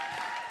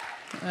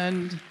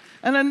 And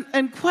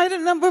quite a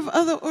number of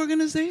other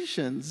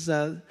organizations.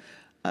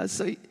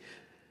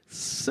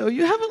 So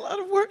you have a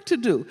lot of work to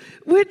do.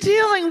 We're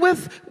dealing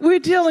with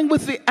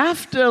the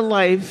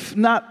afterlife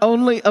not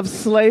only of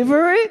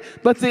slavery,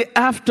 but the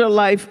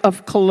afterlife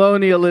of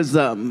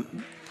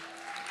colonialism.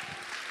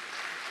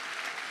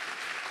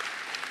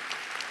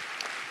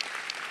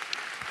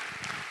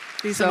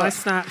 These are my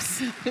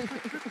snaps.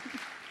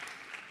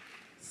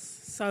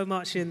 So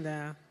much in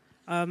there.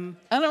 I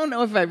don't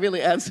know if I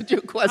really answered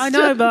your question. I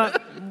know,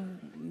 but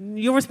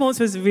your response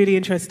was really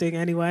interesting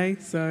anyway.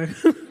 So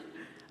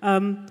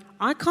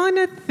I kind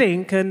of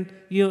think, and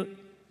your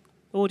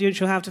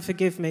audience will have to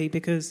forgive me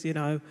because,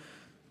 I'm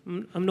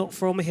not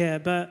from here,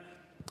 but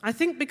I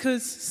think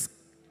because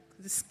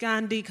the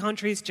Scandi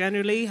countries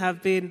generally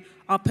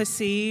are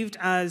perceived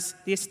as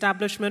the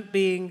establishment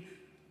being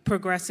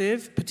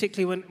progressive,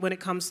 particularly when it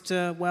comes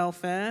to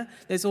welfare.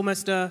 There's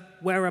almost a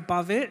we're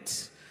above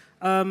it,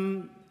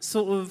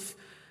 sort of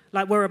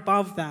like we're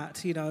above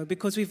that,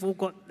 because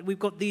we've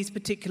got these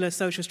particular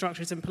social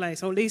structures in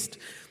place. Or at least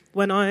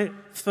when I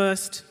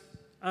first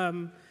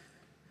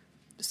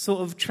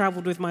sort of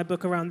traveled with my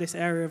book around this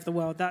area of the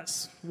world,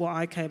 that's what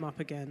I came up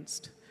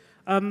against.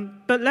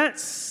 But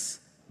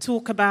let's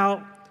talk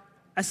about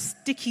a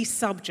sticky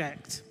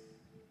subject,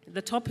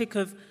 the topic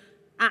of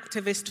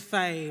activist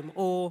fame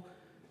or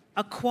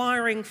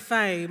acquiring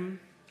fame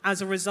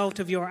as a result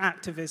of your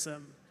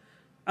activism.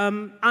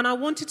 And I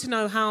wanted to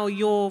know how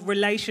your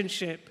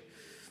relationship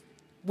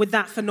with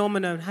that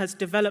phenomenon has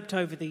developed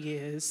over the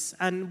years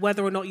and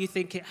whether or not you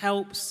think it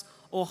helps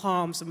or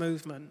harms the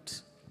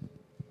movement.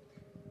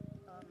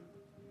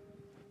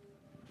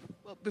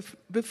 Well,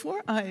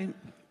 before I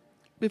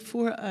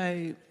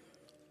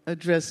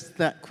address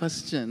that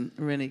question,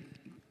 Rennie,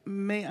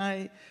 may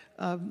I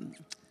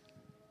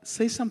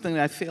say something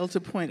that I failed to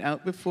point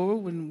out before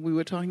when we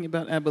were talking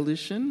about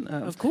abolition?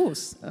 Of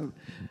course.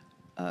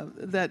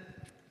 That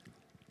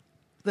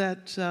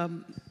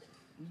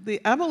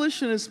the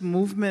abolitionist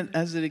movement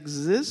as it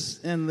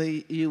exists in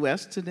the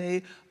U.S.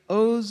 today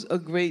owes a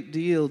great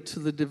deal to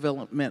the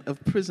development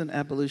of prison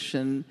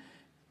abolition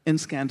in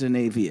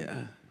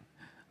Scandinavia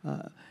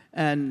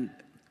and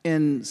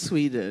in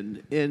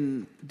Sweden,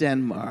 in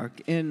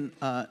Denmark, in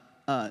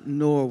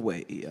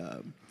Norway.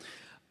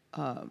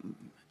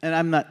 And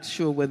I'm not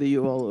sure whether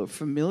you all are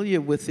familiar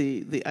with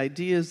the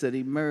ideas that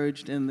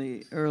emerged in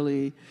the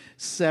early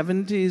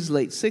 70s,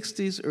 late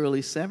 60s,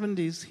 early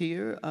 70s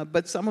here.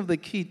 But some of the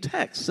key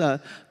texts,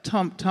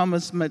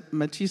 Thomas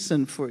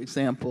Mathieson, for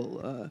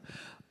example,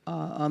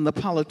 on the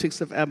politics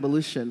of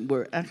abolition,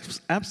 were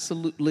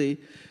absolutely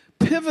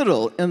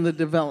pivotal in the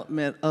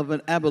development of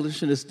an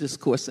abolitionist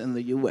discourse in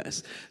the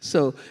U.S.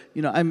 So,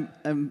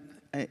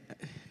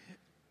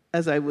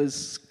 as I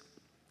was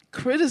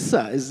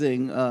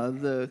criticizing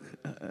a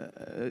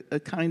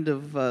kind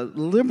of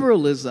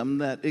liberalism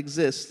that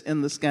exists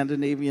in the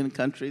Scandinavian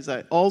countries,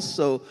 I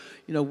also,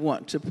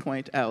 want to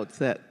point out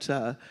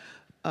that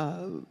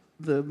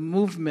the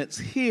movements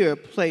here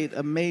played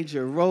a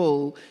major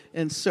role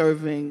in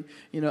serving,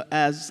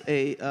 as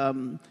a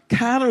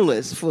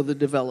catalyst for the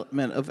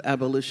development of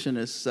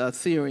abolitionist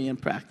theory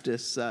and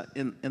practice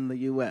in the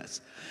U.S.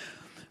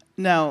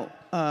 Now,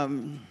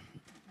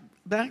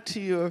 back to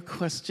your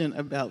question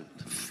about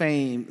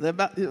fame.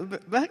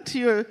 Back to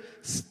your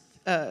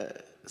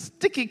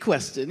sticky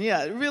question.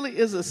 Yeah, it really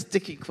is a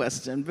sticky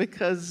question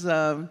because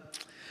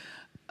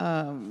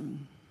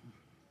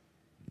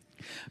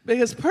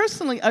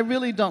personally, I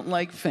really don't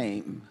like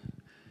fame,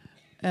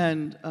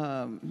 and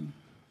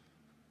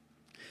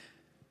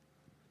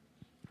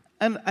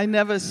I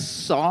never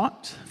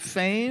sought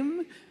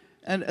fame.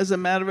 And as a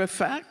matter of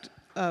fact,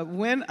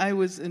 when I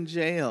was in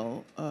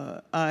jail,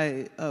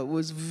 I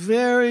was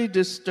very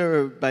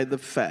disturbed by the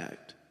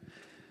fact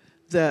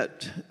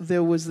that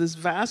there was this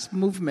vast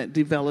movement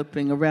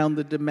developing around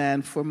the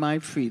demand for my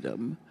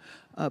freedom.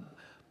 But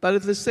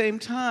at the same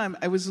time,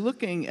 I was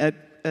looking at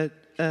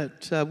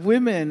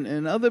women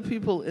and other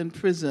people in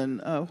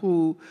prison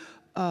who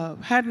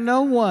had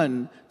no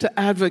one to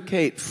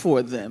advocate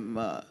for them.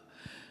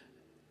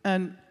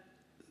 And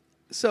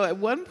so at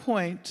one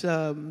point,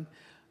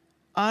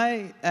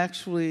 I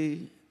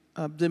actually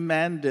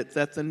demanded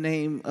that the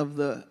name of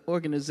the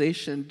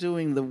organization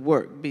doing the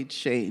work be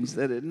changed,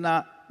 that it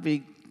not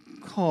be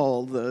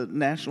called the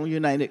National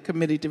United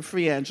Committee to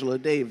Free Angela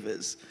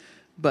Davis,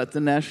 but the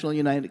National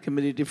United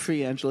Committee to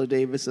Free Angela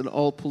Davis and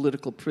all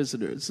political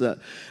prisoners.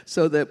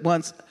 So that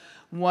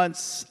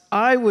once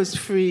I was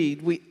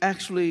freed, we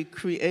actually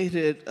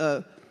created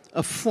a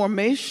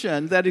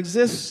formation that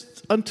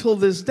exists until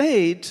this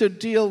day to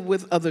deal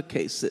with other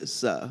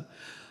cases.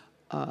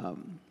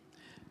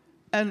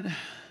 And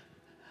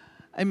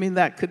I mean,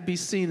 that could be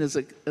seen as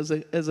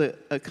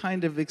a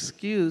kind of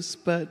excuse,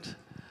 but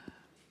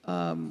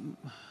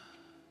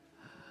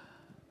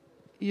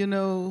you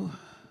know,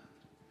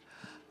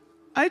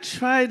 I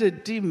try to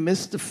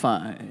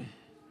demystify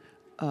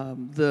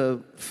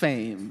the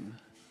fame.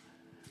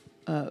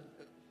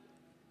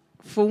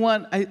 For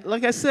one,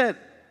 like I said,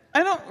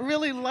 I don't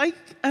really like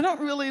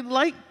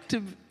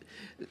to.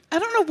 I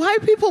don't know why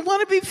people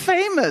want to be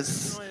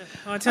famous.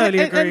 I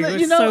totally agree. And,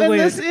 it's you know, so in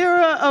weird. this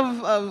era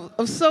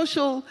of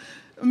social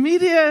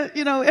media,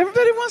 you know,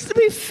 everybody wants to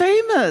be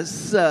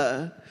famous,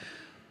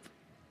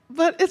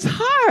 but it's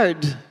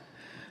hard,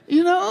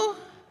 you know.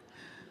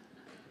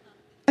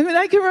 I mean,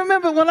 I can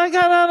remember when I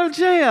got out of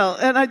jail,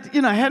 and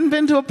I hadn't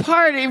been to a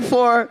party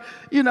for,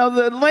 you know,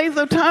 the length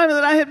of time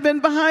that I had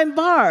been behind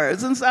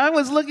bars, and so I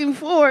was looking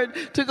forward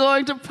to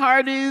going to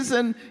parties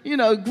and, you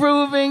know,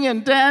 grooving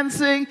and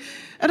dancing,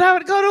 and I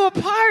would go to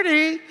a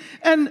party,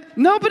 and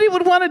nobody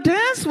would want to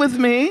dance with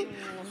me.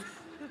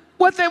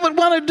 What they would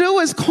want to do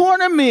is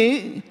corner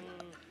me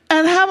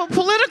and have a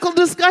political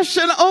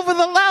discussion over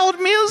the loud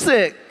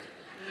music.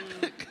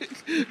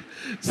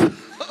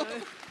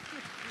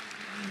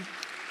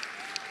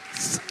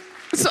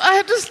 So I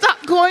had to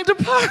stop going to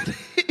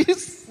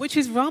parties. Which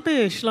is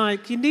rubbish.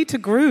 Like, you need to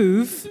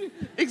groove.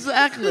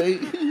 Exactly.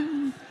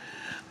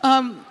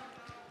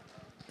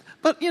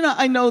 But, you know,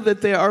 I know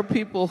that there are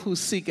people who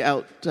seek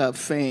out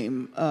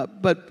fame,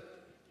 but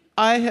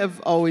I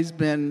have always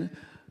been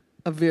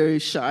a very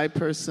shy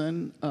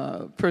person,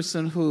 a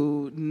person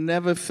who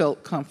never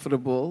felt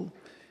comfortable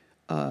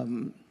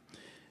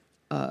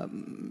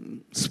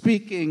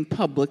speaking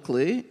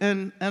publicly,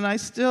 and I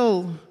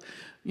still,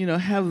 you know,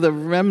 have the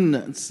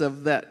remnants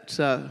of that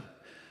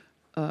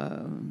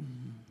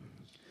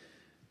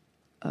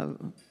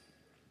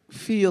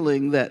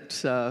feeling that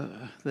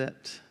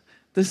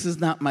this is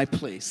not my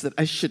place, that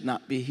I should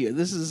not be here.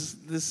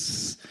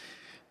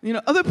 You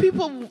know, other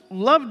people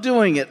love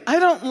doing it. I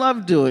don't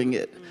love doing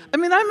it. I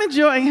mean, I'm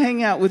enjoying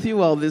hanging out with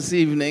you all this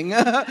evening,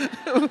 but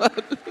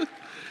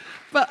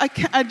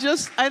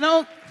I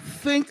don't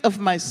think of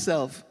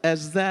myself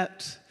as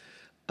that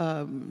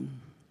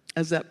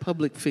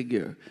public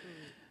figure.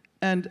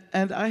 And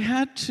I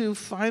had to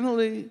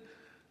finally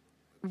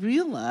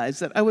realize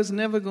that I was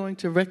never going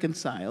to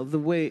reconcile the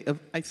way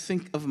I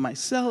think of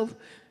myself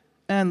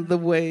and the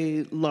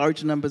way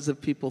large numbers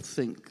of people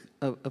think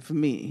of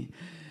me.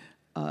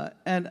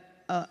 And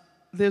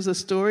there's a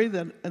story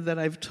that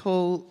I've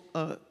told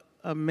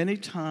many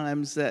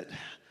times that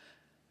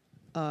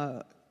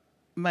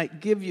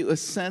might give you a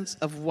sense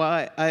of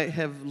why I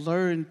have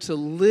learned to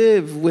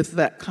live with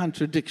that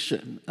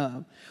contradiction.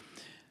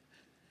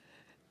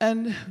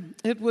 And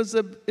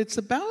it's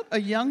about a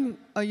young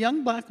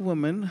black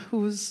woman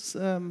who's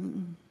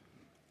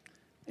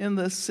in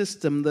the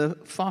system, the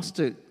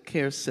foster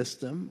care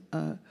system,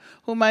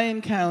 whom I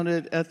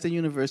encountered at the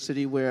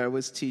university where I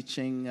was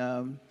teaching.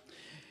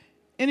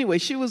 Anyway,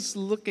 she was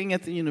looking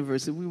at the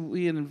university.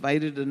 We had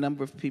invited a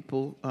number of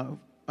people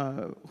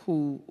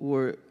who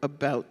were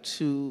about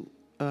to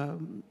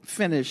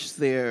finish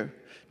their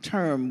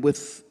term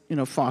with, you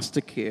know,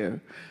 foster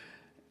care,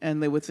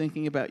 and they were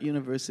thinking about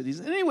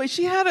universities. Anyway,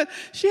 she had a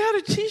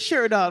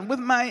T-shirt on with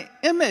my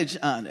image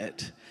on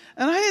it,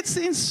 and I had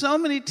seen so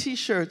many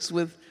T-shirts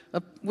with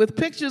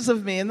pictures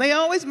of me, and they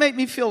always make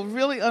me feel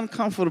really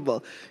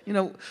uncomfortable. You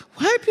know,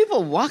 why are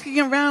people walking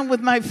around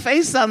with my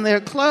face on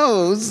their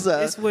clothes?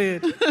 It's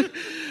weird.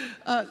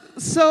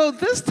 So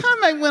this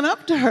time I went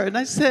up to her and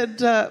I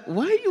said,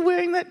 why are you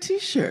wearing that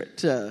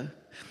T-shirt? And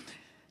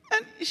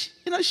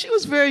she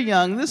was very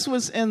young. This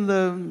was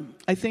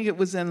I think it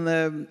was in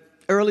the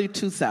early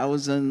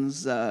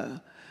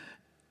 2000s.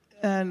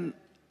 And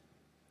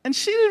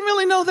she didn't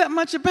really know that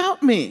much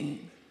about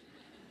me.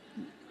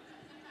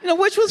 You know,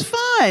 which was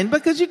fine,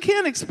 because you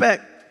can't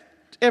expect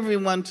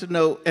everyone to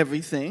know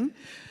everything.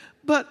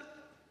 But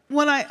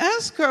when I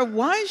asked her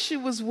why she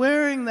was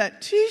wearing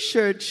that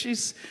T-shirt,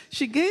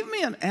 she gave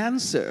me an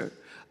answer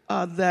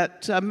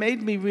that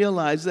made me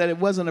realize that it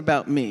wasn't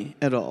about me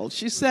at all.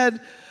 She said,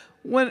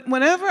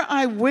 whenever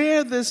I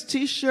wear this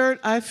T-shirt,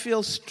 I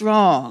feel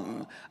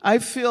strong. I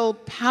feel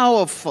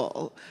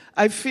powerful.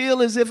 I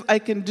feel as if I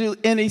can do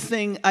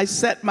anything I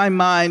set my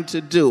mind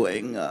to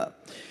doing.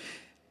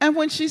 And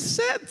when she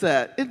said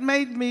that, it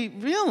made me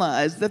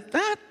realize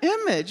that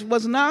image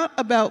was not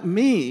about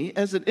me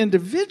as an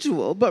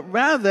individual, but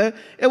rather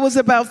it was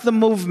about the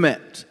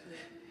movement.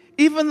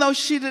 Even though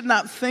she did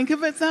not think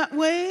of it that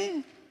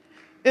way,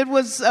 it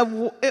was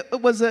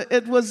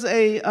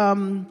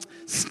a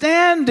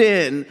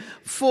stand-in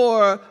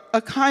for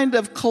a kind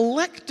of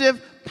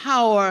collective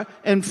power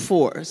and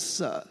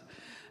force.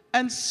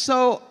 And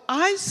so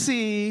I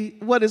see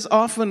what is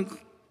often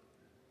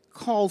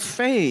called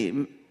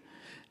fame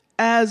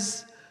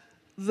as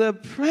the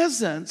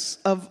presence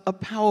of a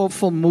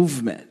powerful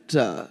movement.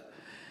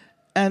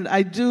 And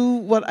I do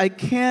what I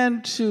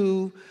can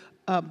to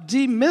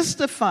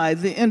demystify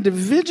the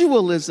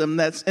individualism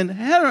that's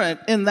inherent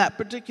in that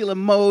particular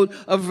mode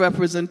of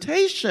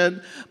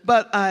representation,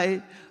 but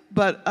I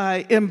but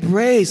I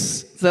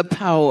embrace the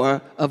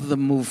power of the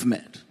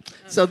movement.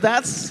 So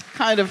that's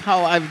kind of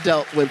how I've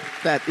dealt with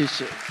that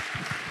issue.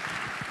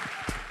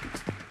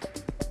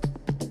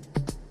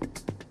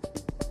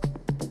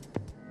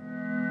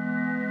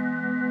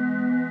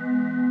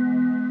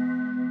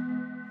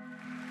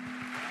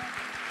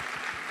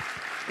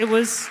 It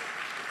was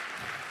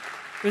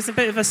a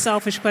bit of a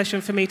selfish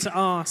question for me to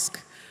ask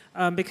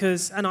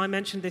because, and I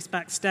mentioned this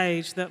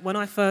backstage, that when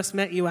I first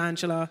met you,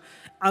 Angela,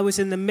 I was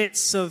in the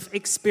midst of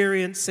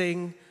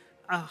experiencing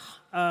a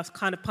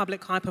kind of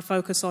public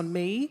hyper-focus on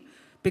me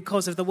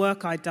because of the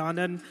work I'd done.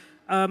 And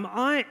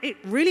it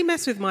really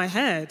messed with my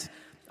head.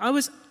 I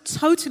was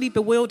totally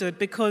bewildered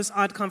because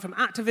I'd come from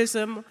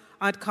activism,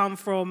 I'd come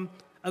from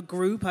a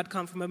group, I'd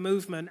come from a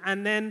movement,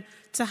 and then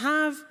to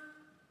have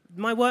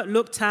my work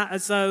looked at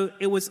as though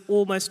it was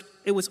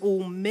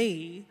all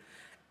me,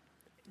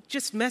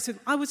 just messed with.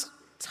 I was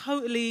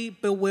totally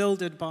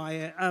bewildered by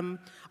it.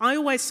 I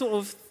always sort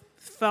of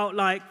felt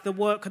like the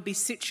work could be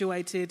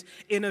situated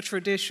in a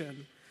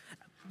tradition.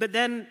 But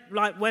then,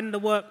 like, when the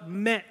work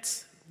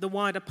met the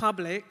wider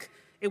public,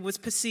 it was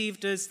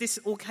perceived as this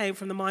all came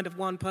from the mind of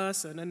one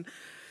person. And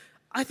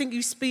I think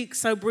you speak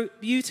so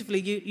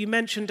beautifully. You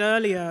mentioned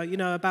earlier,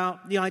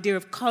 about the idea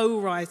of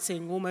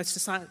co-writing, almost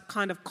to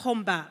kind of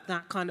combat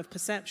that kind of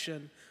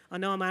perception. I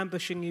know I'm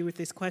ambushing you with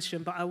this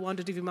question, but I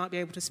wondered if you might be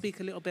able to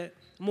speak a little bit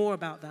more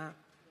about that.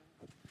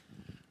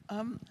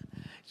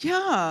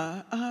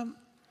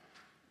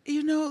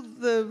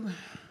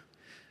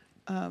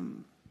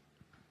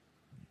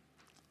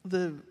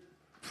 The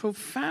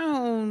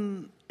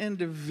profound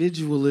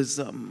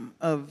individualism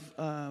of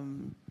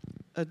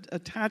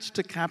attached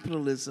to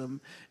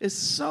capitalism is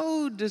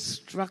so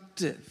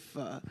destructive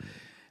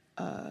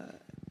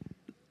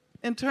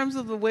in terms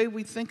of the way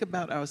we think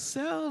about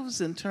ourselves,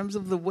 in terms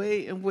of the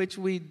way in which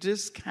we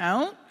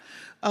discount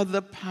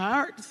the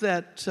part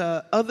that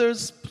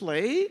others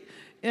play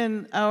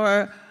in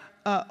our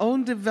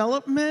own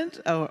development,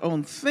 our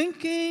own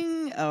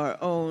thinking, our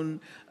own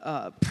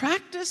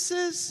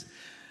practices.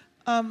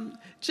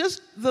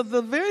 Just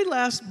the very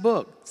last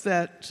book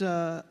that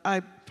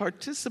I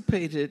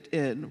participated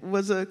in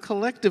was a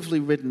collectively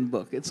written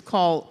book. It's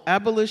called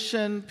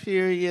Abolition,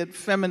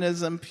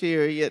 Feminism,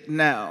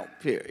 Now,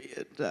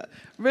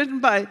 written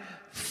by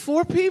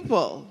 4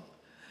 people.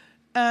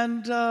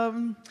 And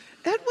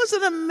it was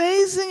an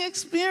amazing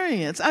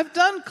experience. I've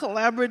done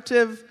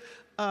collaborative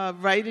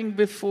writing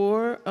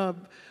before,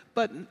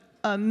 but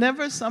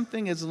never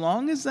something as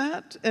long as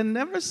that, and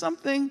never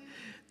something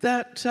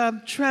that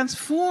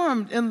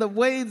transformed in the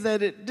way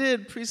that it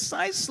did,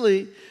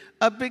 precisely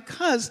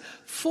because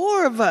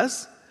 4 of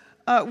us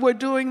were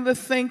doing the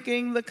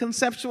thinking, the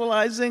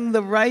conceptualizing,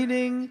 the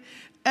writing,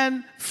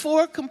 and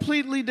 4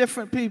 completely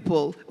different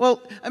people.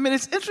 Well, I mean,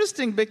 it's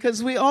interesting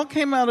because we all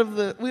come out of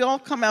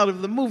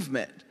the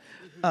movement,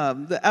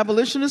 the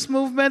abolitionist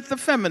movement, the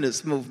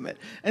feminist movement,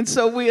 and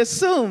so we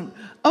assume,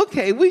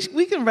 okay,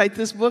 we can write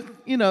this book,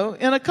 in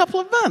a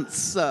couple of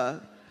months.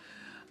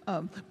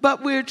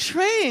 But we're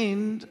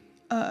trained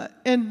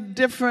in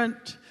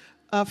different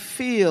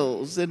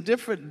fields, in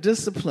different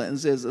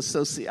disciplines. There's a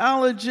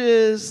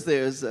sociologist,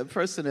 there's a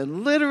person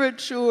in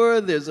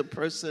literature, there's a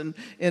person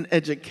in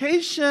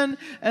education,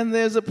 and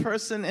there's a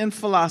person in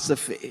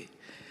philosophy.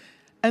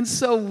 And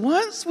so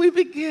once we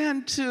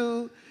began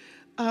to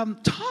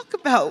talk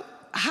about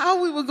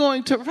how we were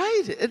going to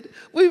write it,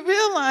 we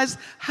realized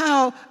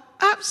how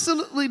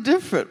absolutely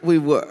different we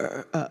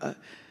were.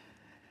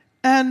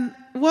 And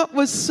what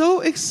was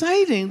so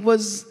exciting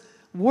was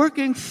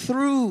working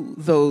through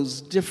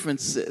those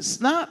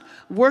differences, not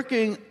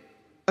working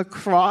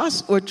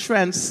across or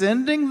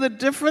transcending the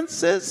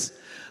differences,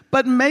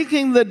 but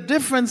making the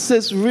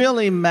differences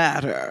really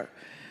matter.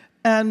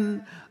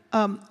 And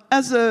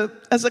as a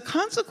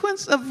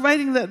consequence of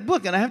writing that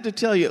book, and I have to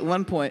tell you, at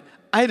one point,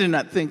 I did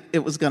not think it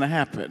was going to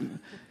happen.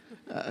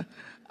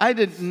 I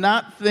did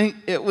not think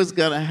it was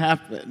going to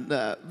happen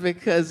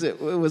because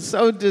it was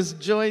so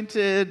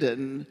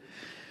disjointed.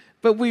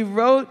 But we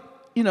wrote,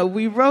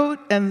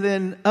 and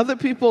then other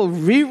people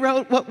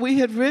rewrote what we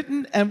had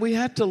written, and we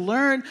had to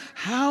learn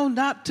how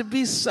not to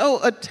be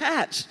so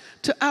attached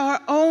to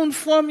our own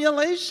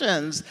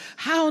formulations,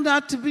 how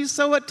not to be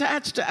so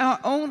attached to our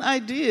own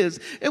ideas.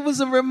 It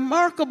was a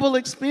remarkable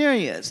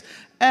experience.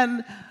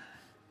 And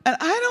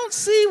I don't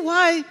see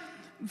why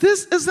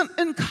this isn't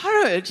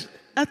encouraged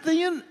at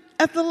the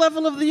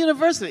level of the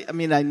university. I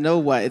mean, I know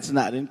why it's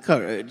not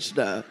encouraged.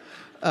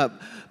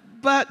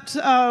 But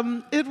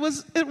it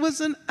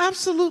was an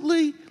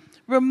absolutely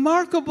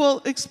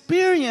remarkable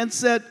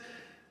experience that,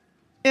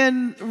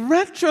 in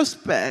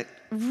retrospect,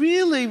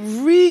 really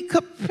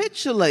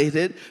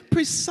recapitulated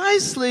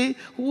precisely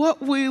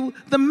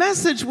the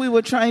message we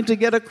were trying to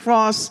get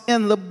across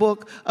in the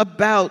book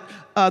about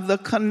the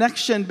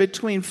connection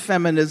between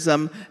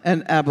feminism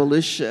and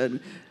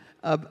abolition,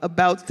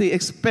 about the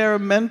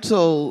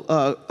experimental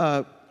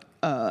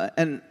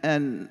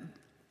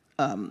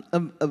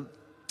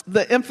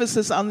the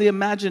emphasis on the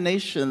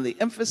imagination, the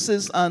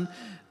emphasis on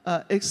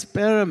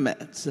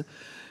experiments.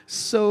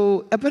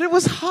 But it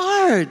was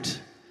hard.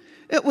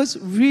 It was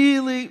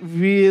really,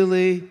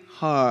 really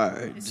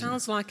hard. It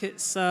sounds like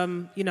it's,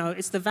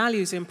 it's the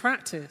values in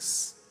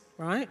practice,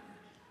 right?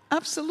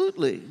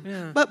 Absolutely.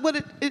 Yeah. But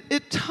what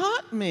it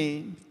taught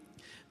me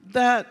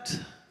that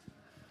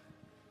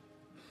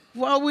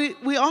while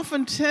we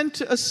often tend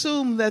to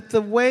assume that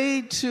the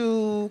way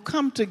to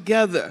come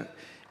together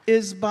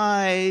is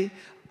by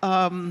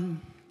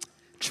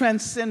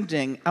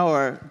transcending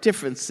our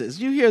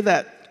differences. You hear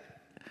that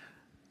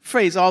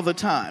phrase all the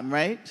time,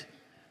 right?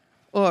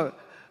 Or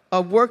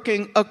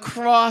working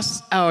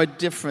across our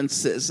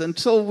differences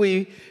until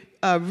we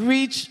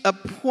reach a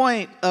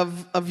point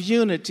of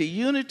unity.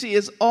 Unity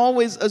is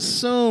always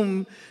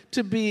assumed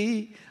to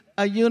be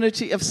a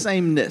unity of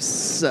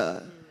sameness.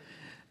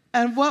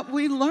 And what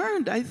we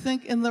learned, I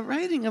think, in the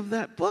writing of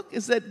that book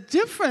is that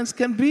difference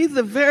can be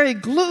the very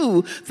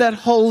glue that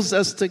holds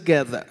us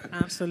together.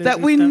 Absolutely. That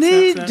we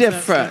need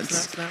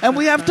difference. And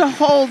we have to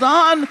hold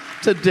on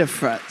to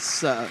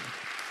difference.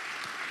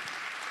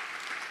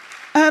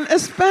 And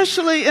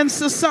especially in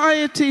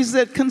societies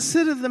that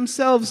consider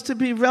themselves to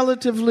be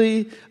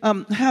relatively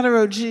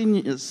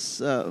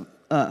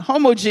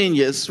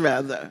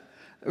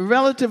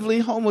relatively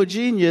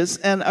homogeneous,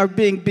 and are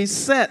being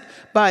beset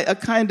by a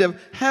kind of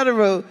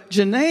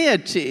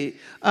heterogeneity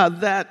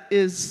that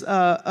is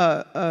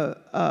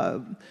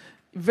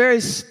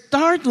very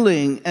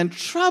startling and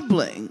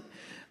troubling.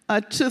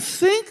 To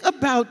think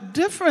about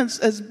difference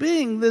as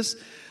being this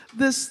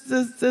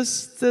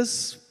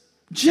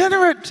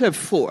generative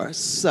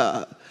force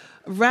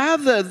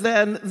rather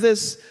than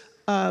this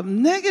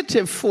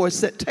negative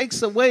force that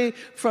takes away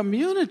from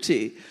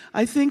unity,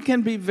 I think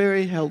can be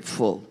very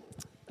helpful.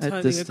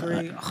 Totally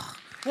agree. Oh,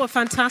 what a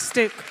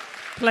fantastic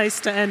place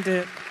to end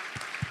it.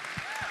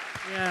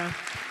 Yeah,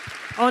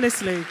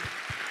 honestly.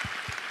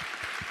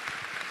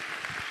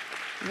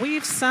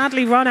 We've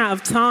sadly run out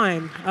of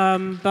time,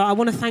 but I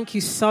want to thank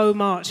you so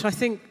much. I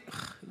think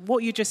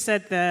what you just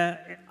said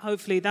there,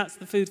 hopefully that's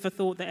the food for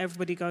thought that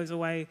everybody goes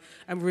away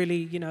and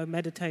really,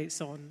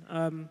 meditates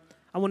on.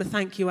 I want to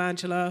thank you,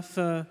 Angela,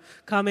 for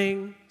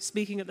coming,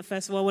 speaking at the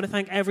festival. I want to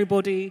thank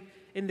everybody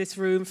in this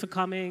room for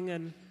coming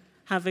and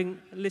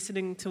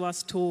listening to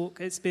us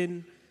talk. It's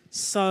been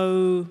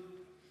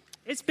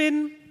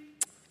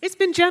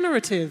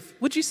generative,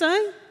 would you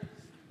say?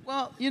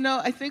 Well,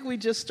 I think we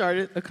just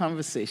started a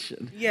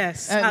conversation.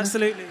 Yes,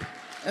 absolutely.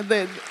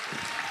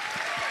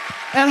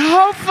 And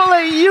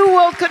hopefully you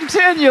will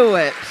continue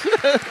it.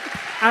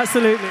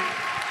 Absolutely.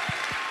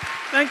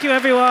 Thank you,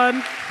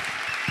 everyone.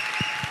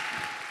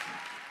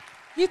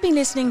 You've been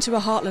listening to a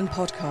Heartland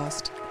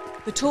podcast.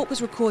 The talk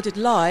was recorded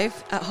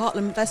live at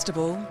Heartland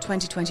Festival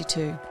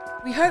 2022.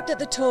 We hope that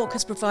the talk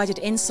has provided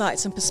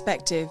insights and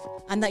perspective,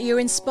 and that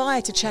you're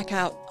inspired to check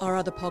out our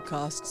other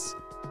podcasts.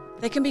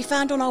 They can be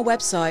found on our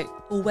website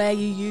or where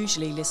you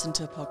usually listen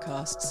to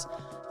podcasts.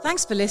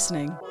 Thanks for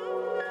listening.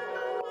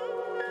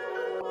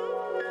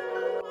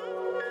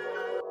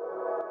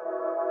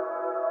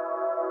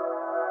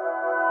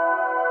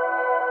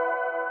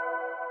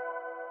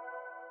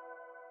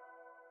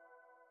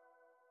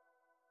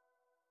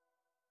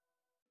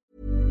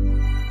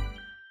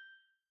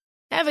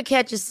 Ever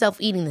catch yourself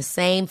eating the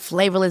same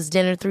flavorless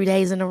dinner 3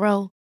 days in a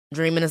row?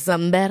 Dreaming of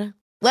something better?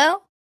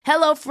 Well,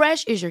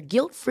 HelloFresh is your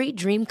guilt-free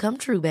dream come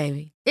true,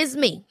 baby. It's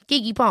me,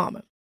 Keke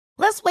Palmer.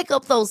 Let's wake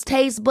up those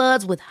taste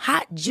buds with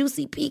hot,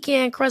 juicy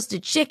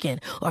pecan-crusted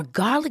chicken or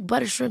garlic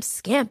butter shrimp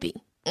scampi.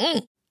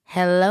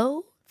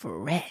 Hello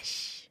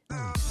Fresh.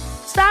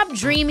 Stop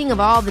dreaming of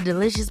all the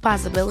delicious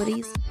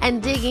possibilities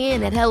and dig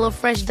in at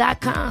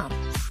HelloFresh.com.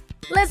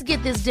 Let's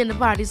get this dinner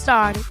party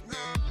started.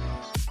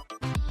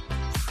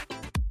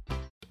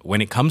 When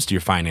it comes to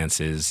your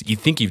finances, you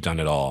think you've done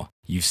it all.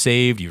 You've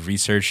saved, you've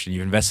researched, and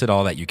you've invested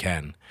all that you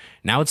can.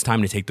 Now it's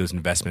time to take those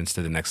investments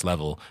to the next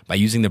level by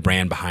using the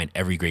brand behind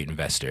every great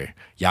investor,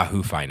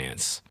 Yahoo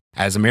Finance.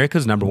 As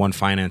America's #1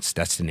 finance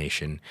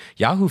destination,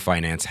 Yahoo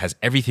Finance has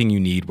everything you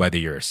need, whether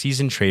you're a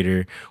seasoned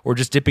trader or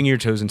just dipping your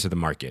toes into the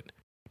market.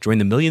 Join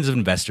the millions of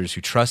investors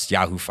who trust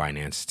Yahoo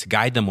Finance to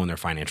guide them on their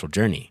financial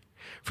journey.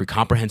 For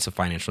comprehensive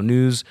financial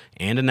news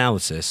and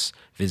analysis,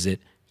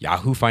 visit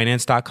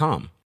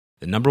yahoofinance.com.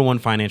 The #1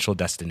 financial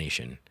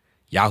destination,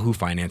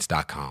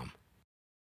 yahoofinance.com.